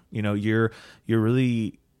show. You're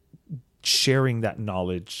really sharing that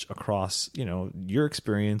knowledge across, your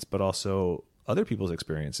experience, but also other people's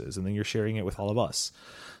experiences. And then you're sharing it with all of us.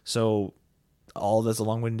 So all that's a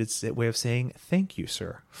long-winded way of saying thank you,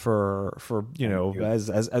 sir, for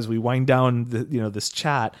as we wind down this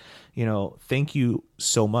chat, thank you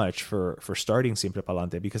so much for starting Siempre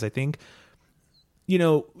Pa'lante, because I think,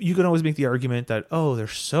 you can always make the argument that, oh,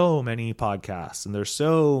 there's so many podcasts and there's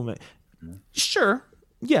so many. Sure.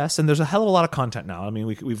 Yes. And there's a hell of a lot of content now. I mean,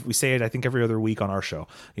 we say it, I think, every other week on our show,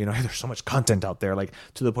 there's so much content out there, like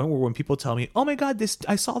to the point where when people tell me, oh my God,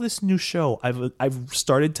 I saw this new show, I've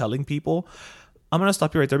started telling people, I'm going to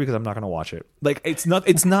stop you right there because I'm not going to watch it. Like, it's not,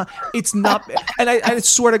 and I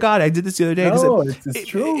swear to God, I did this the other day. No, it's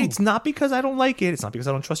true. It's not because I don't like it. It's not because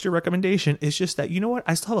I don't trust your recommendation. It's just that, you know what?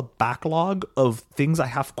 I still have a backlog of things I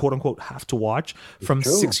have, quote unquote, have to watch from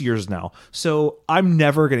 6 years now. So I'm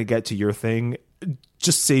never going to get to your thing.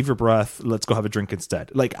 Just save your breath. Let's go have a drink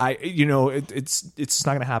instead. Like it's just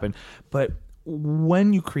not going to happen. But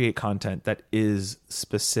when you create content that is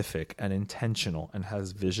specific and intentional and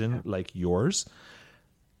has vision like yours,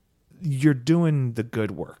 you're doing the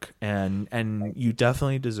good work, and you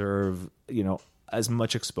definitely deserve, as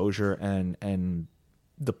much exposure and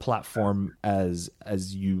the platform as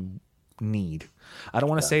you need. I don't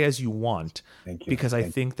want to say as you want, because I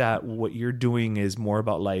think that what you're doing is more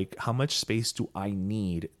about like, how much space do I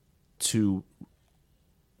need to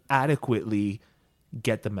adequately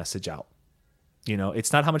get the message out?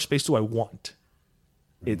 It's not how much space do I want.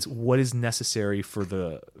 It's what is necessary for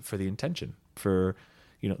the intention, for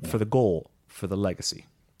the goal, for the legacy.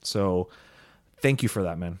 So thank you for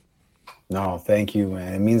that, man. No, thank you,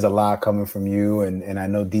 man. It means a lot coming from you. And I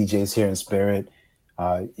know DJ's here in spirit.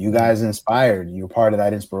 You guys inspired. You're part of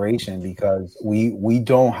that inspiration, because we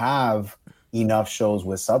don't have enough shows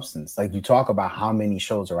with substance. Like, you talk about how many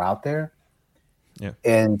shows are out there. Yeah.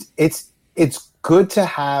 And it's good to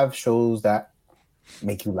have shows that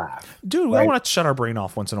make you laugh, dude. We all want to shut our brain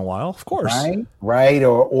off once in a while, of course, right?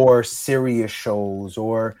 Or serious shows,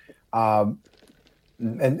 or and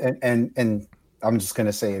I'm just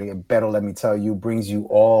gonna say it. Better let me tell you brings you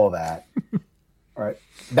all that. Right,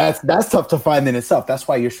 that's tough to find in itself. That's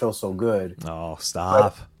why your show's so good. Oh,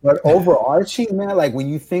 stop! But overarching, man, like when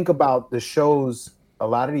you think about the shows, a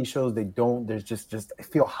lot of these shows, there's just I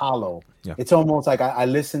feel hollow. Yeah. It's almost like I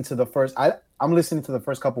listen to the first. I'm listening to the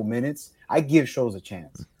first couple minutes. I give shows a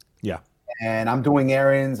chance. Yeah. And I'm doing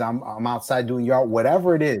errands. I'm outside doing yard,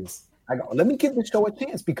 whatever it is. I go, let me give the show a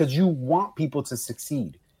chance, because you want people to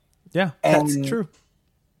succeed. Yeah, that's true.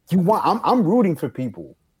 I'm rooting for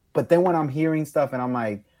people, but then when I'm hearing stuff and I'm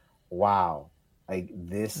like, wow, like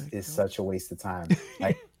this is such a waste of time.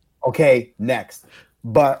 Like, okay, next.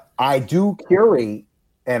 But I do curate,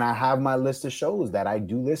 and I have my list of shows that I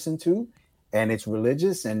do listen to, and it's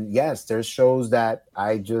religious. And yes, there's shows that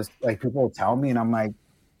I just like, people will tell me, and I'm like,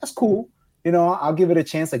 that's cool. You know, I'll give it a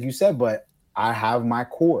chance, like you said, but I have my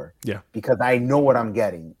core. Yeah. Because I know what I'm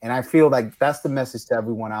getting. And I feel like that's the message to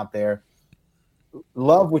everyone out there.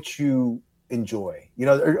 Love what you enjoy, you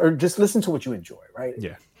know, or just listen to what you enjoy, right?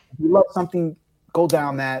 Yeah. If you love something, go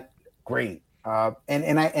down that, great.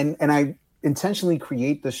 And I intentionally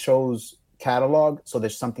create the show's catalog so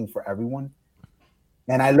there's something for everyone.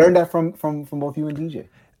 And I learned that from both you and DJ.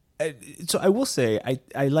 So I will say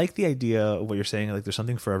I like the idea of what you're saying, like there's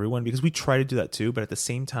something for everyone, because we try to do that too, but at the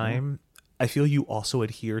same time, I feel you also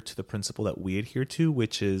adhere to the principle that we adhere to,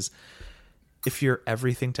 which is if you're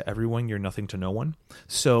everything to everyone, you're nothing to no one.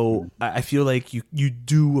 So I feel like you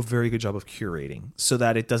do a very good job of curating so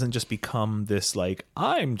that it doesn't just become this like,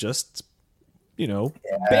 I'm just, you know,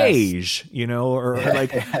 beige, you know, or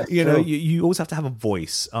like, you know, you always have to have a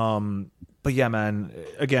voice. But yeah, man,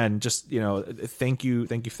 again, just, you know, thank you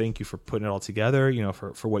for putting it all together, you know,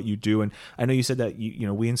 for what you do. And I know you said that, you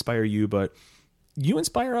know, we inspire you, but you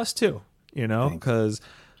inspire us too, you know, because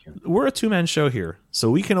we're a 2-man show here. So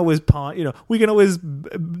we can always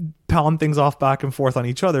pound things off back and forth on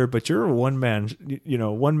each other, but you're a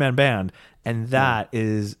one-man band. And that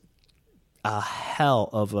is a hell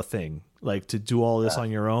of a thing. Like to do all this on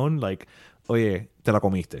your own, like, oye, te la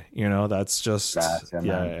comiste, you know, that's just, Gracias.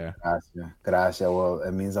 Gracias. Well,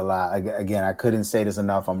 it means a lot. Again, I couldn't say this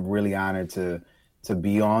enough. I'm really honored to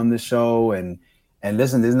be on the show. And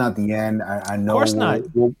listen, this is not the end. I know of course not.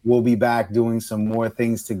 We'll be back doing some more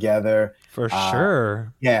things together. For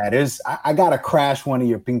sure. Yeah, I gotta crash one of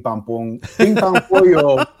your ping pong pollo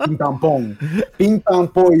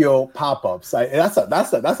pop-ups. That's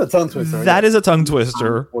a tongue twister. That is a tongue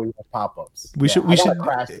twister. Pop-ups. We should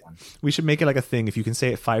make it like a thing. If you can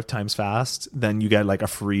say it 5 times fast, then you get like a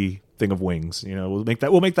free thing of wings. You know,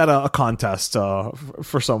 we'll make that a contest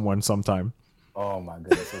for someone sometime. Oh my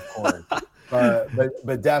goodness, of course.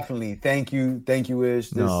 But definitely, thank you,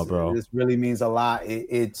 Ish. This really means a lot.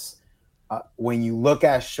 It's when you look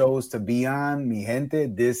at shows to be on, mi gente,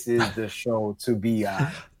 this is the show to be on.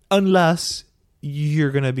 Unless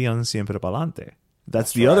you're gonna be on Siempre Pa'lante.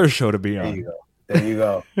 That's the other show to be on. There you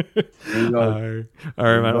go. All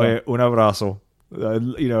right, man. Wait, un abrazo.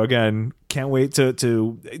 You know, again, can't wait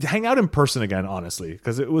to hang out in person again, honestly,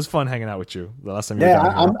 because it was fun hanging out with you the last time you were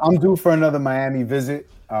down here. I'm due for another Miami visit.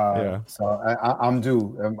 So I'm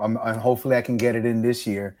due. I'm hopefully I can get it in this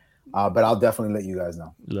year. But I'll definitely let you guys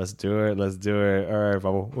know. Let's do it. All right,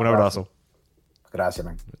 Pablo. Un abrazo. Gracias,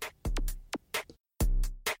 man.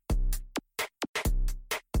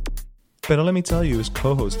 Pero Let Me Tell You is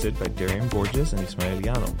co-hosted by Darian Borges and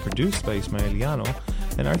Ismaeliano, produced by Ismaeliano,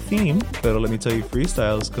 and our theme, Pero Let Me Tell You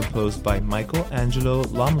Freestyle, is composed by Michael Angelo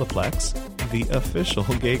Lomlaplex, the official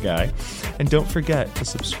gay guy. And don't forget to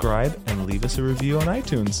subscribe and leave us a review on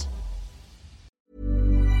iTunes.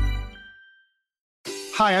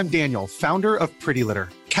 Hi, I'm Daniel, founder of Pretty Litter.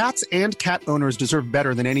 Cats and cat owners deserve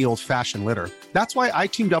better than any old-fashioned litter. That's why I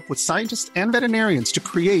teamed up with scientists and veterinarians to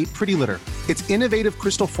create Pretty Litter. Its innovative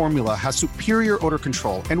crystal formula has superior odor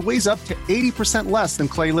control and weighs up to 80% less than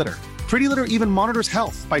clay litter. Pretty Litter even monitors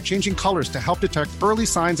health by changing colors to help detect early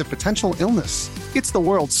signs of potential illness. It's the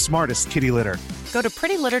world's smartest kitty litter. Go to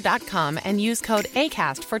prettylitter.com and use code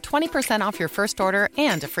ACAST for 20% off your first order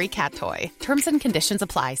and a free cat toy. Terms and conditions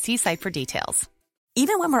apply. See site for details.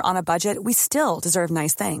 Even when we're on a budget, we still deserve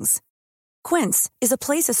nice things. Quince is a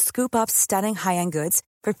place to scoop up stunning high-end goods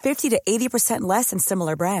for 50 to 80% less than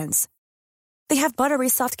similar brands. They have buttery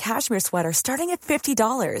soft cashmere sweaters starting at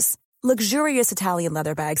 $50, luxurious Italian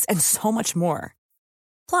leather bags, and so much more.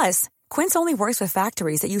 Plus, Quince only works with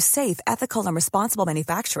factories that use safe, ethical, and responsible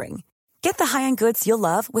manufacturing. Get the high-end goods you'll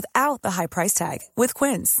love without the high price tag with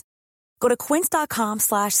Quince. Go to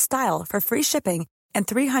quince.com/style for free shipping and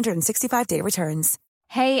 365-day returns.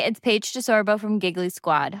 Hey, it's Paige DeSorbo from Giggly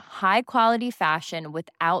Squad. High quality fashion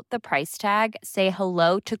without the price tag. Say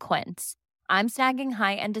hello to Quince. I'm snagging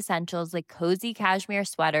high-end essentials like cozy cashmere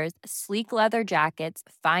sweaters, sleek leather jackets,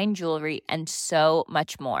 fine jewelry, and so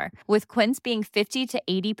much more. With Quince being 50 to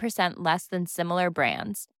 80% less than similar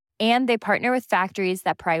brands. And they partner with factories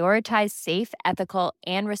that prioritize safe, ethical,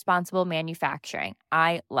 and responsible manufacturing.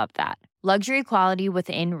 I love that. Luxury quality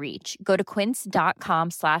within reach. Go to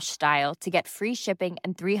quince.com/style to get free shipping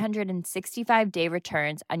and 365-day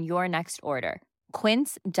returns on your next order.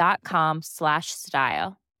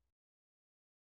 Quince.com/style.